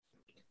dito?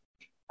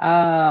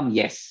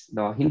 Yes,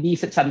 no. Hindi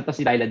santo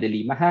si Leila de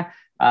Lima, ha.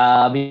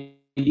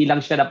 Hindi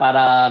lang siya na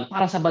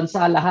para sa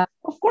bansa lahat.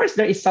 Of course,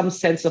 there is some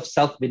sense of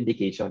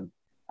self-vindication.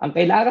 Ang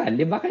kailangan,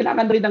 di ba?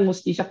 Kailangan rin ng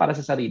hustisya para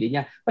sa sarili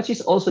niya. But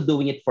she's also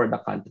doing it for the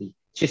country.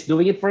 She's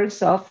doing it for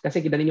herself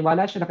kasi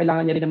naniniwala siya na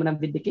kailangan niya rin naman ng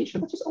vindication.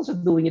 But she's also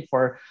doing it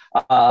for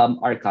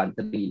our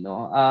country.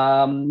 No?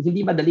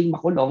 Hindi madaling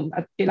makulong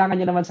at kailangan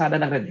niya naman sana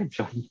ng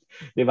redemption.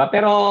 Di ba?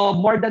 Pero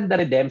more than the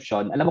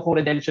redemption, alam mo kung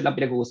redemption lang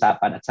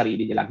pinag-uusapan at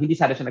sarili niya lang, hindi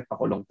sana siya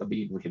nagpakulong to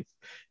begin with.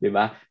 Di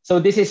ba? So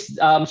this is,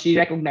 she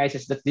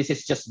recognizes that this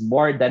is just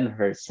more than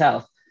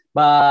herself.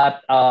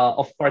 But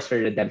of course,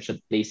 her redemption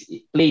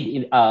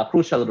played a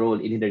crucial role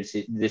in her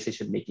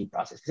decision-making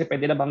process. Kasi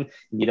pwede namang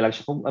hindi na lang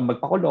siya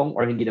magpakulong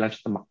or hindi na lang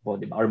siya tumakbo,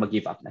 di ba? Or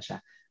mag-give up na siya.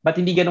 But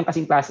hindi ganun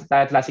kasing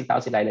klaseng tao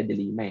si Leila de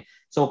Lima.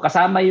 So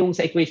kasama yung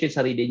sa equation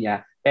sarili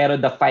niya, pero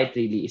the fight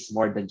really is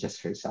more than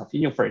just herself.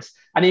 Yun yung first.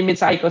 Ano yung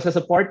mensahe ko sa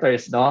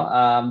supporters, no?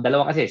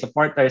 Dalawa kasi,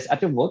 supporters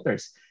at yung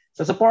voters.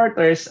 Sa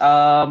supporters,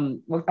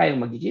 huwag tayong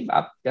mag-give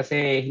up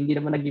kasi hindi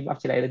naman nag-give up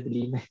si Leila de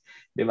Lima.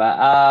 Di ba?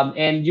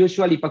 And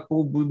usually, pag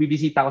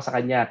bibisita ko sa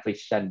kanya,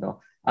 Christian,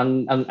 no?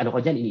 Ang ano ko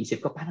dyan, iniisip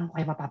ko, paano ko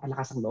kayo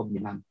mapapalakas ang loob ni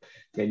ma'am?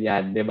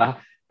 Ganyan, di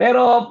ba?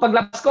 Pero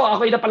paglabas ko,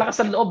 ako yung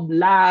napalakas ang loob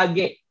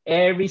lagi.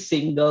 Every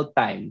single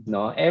time,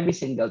 no? Every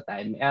single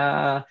time.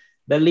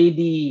 The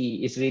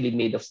lady is really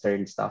made of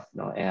stern stuff,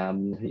 no?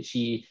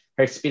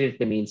 Her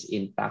spirit remains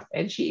intact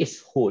and she is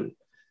whole.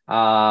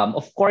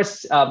 Of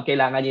course,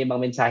 kailangan niya yung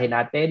mga mensahe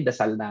natin,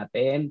 dasal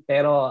natin,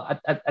 pero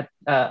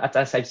at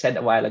as I've said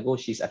a while ago,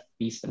 she's at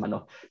peace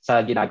naman sa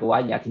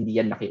ginagawa niya at hindi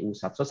yan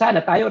nakiusap. So sana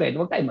tayo rin,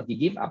 huwag tayo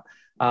mag-give up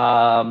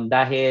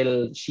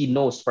dahil she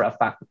knows for a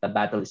fact that the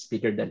battle is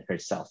bigger than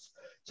herself.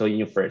 So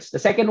yun yung first.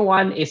 The second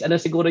one is,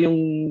 siguro yung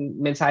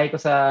mensahe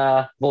ko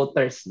sa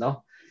voters,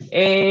 no?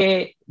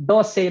 12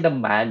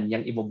 naman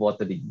yung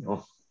iboboto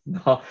ninyo.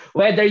 No?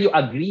 Whether you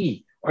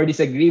agree or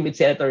disagree with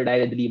Senator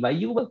Leila de Lima,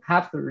 you will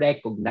have to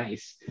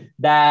recognize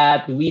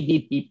that we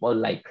need people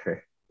like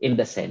her in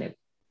the Senate.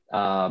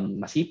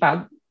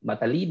 Masipag,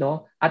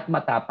 matalino, at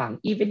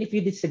matapang. Even if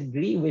you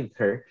disagree with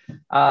her,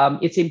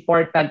 it's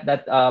important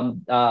that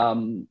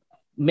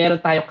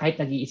meron tayo kahit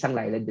nag-iisang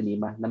Leila de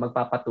Lima na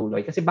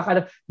magpapatuloy. Kasi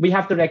baka we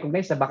have to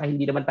recognize na baka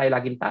hindi naman tayo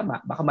laging tama.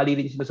 Baka mali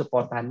rin yung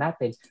sinusuportahan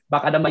natin.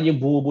 Baka naman yung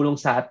bumubulong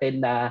sa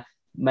atin na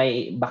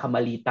baka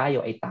mali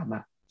tayo ay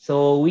tama.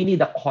 So we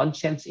need a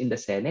conscience in the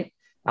Senate.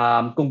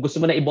 Kung gusto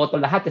mo na iboto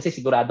lahat kasi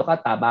sigurado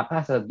ka, tama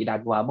ka sa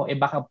ginagawa mo,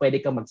 baka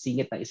pwede kang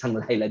magsingit ng isang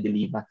Leila de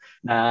Lima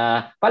na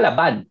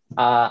palaban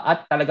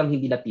at talagang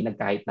hindi na tinag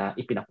kahit na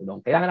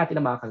ipinakulong. Kailangan natin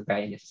ng mga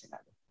kagaya niya sa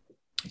Senado.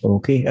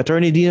 Okay.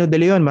 Attorney Dino De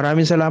Leon,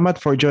 maraming salamat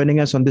for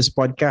joining us on this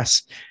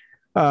podcast.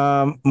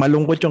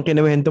 Malungkot yung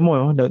kinuwento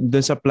mo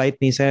doon sa plight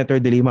ni Senator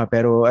de Lima,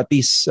 pero at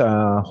least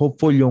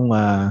hopeful yung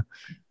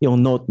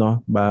note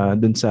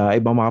doon sa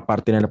ibang mga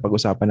parte na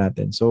napag-usapan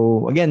natin.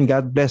 So again,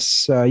 God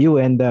bless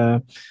you and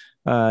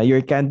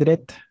your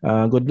candidate.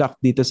 Good luck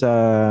dito sa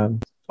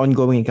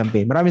ongoing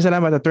campaign. Maraming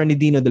salamat, Attorney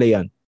Dino De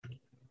Leon.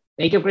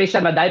 Thank you,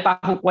 Christian. Madali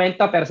pa akong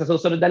kwento pero sa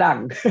susunod na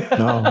lang.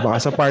 No,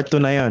 baka sa part 2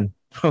 na yon.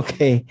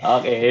 Okay.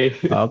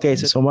 Okay.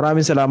 So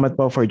maraming salamat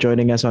po for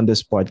joining us on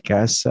this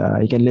podcast.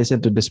 You can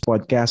listen to this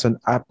podcast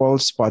on Apple,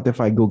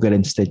 Spotify, Google,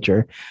 and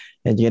Stitcher.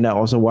 And you can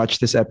also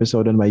watch this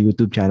episode on my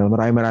YouTube channel.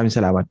 Maraming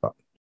salamat po.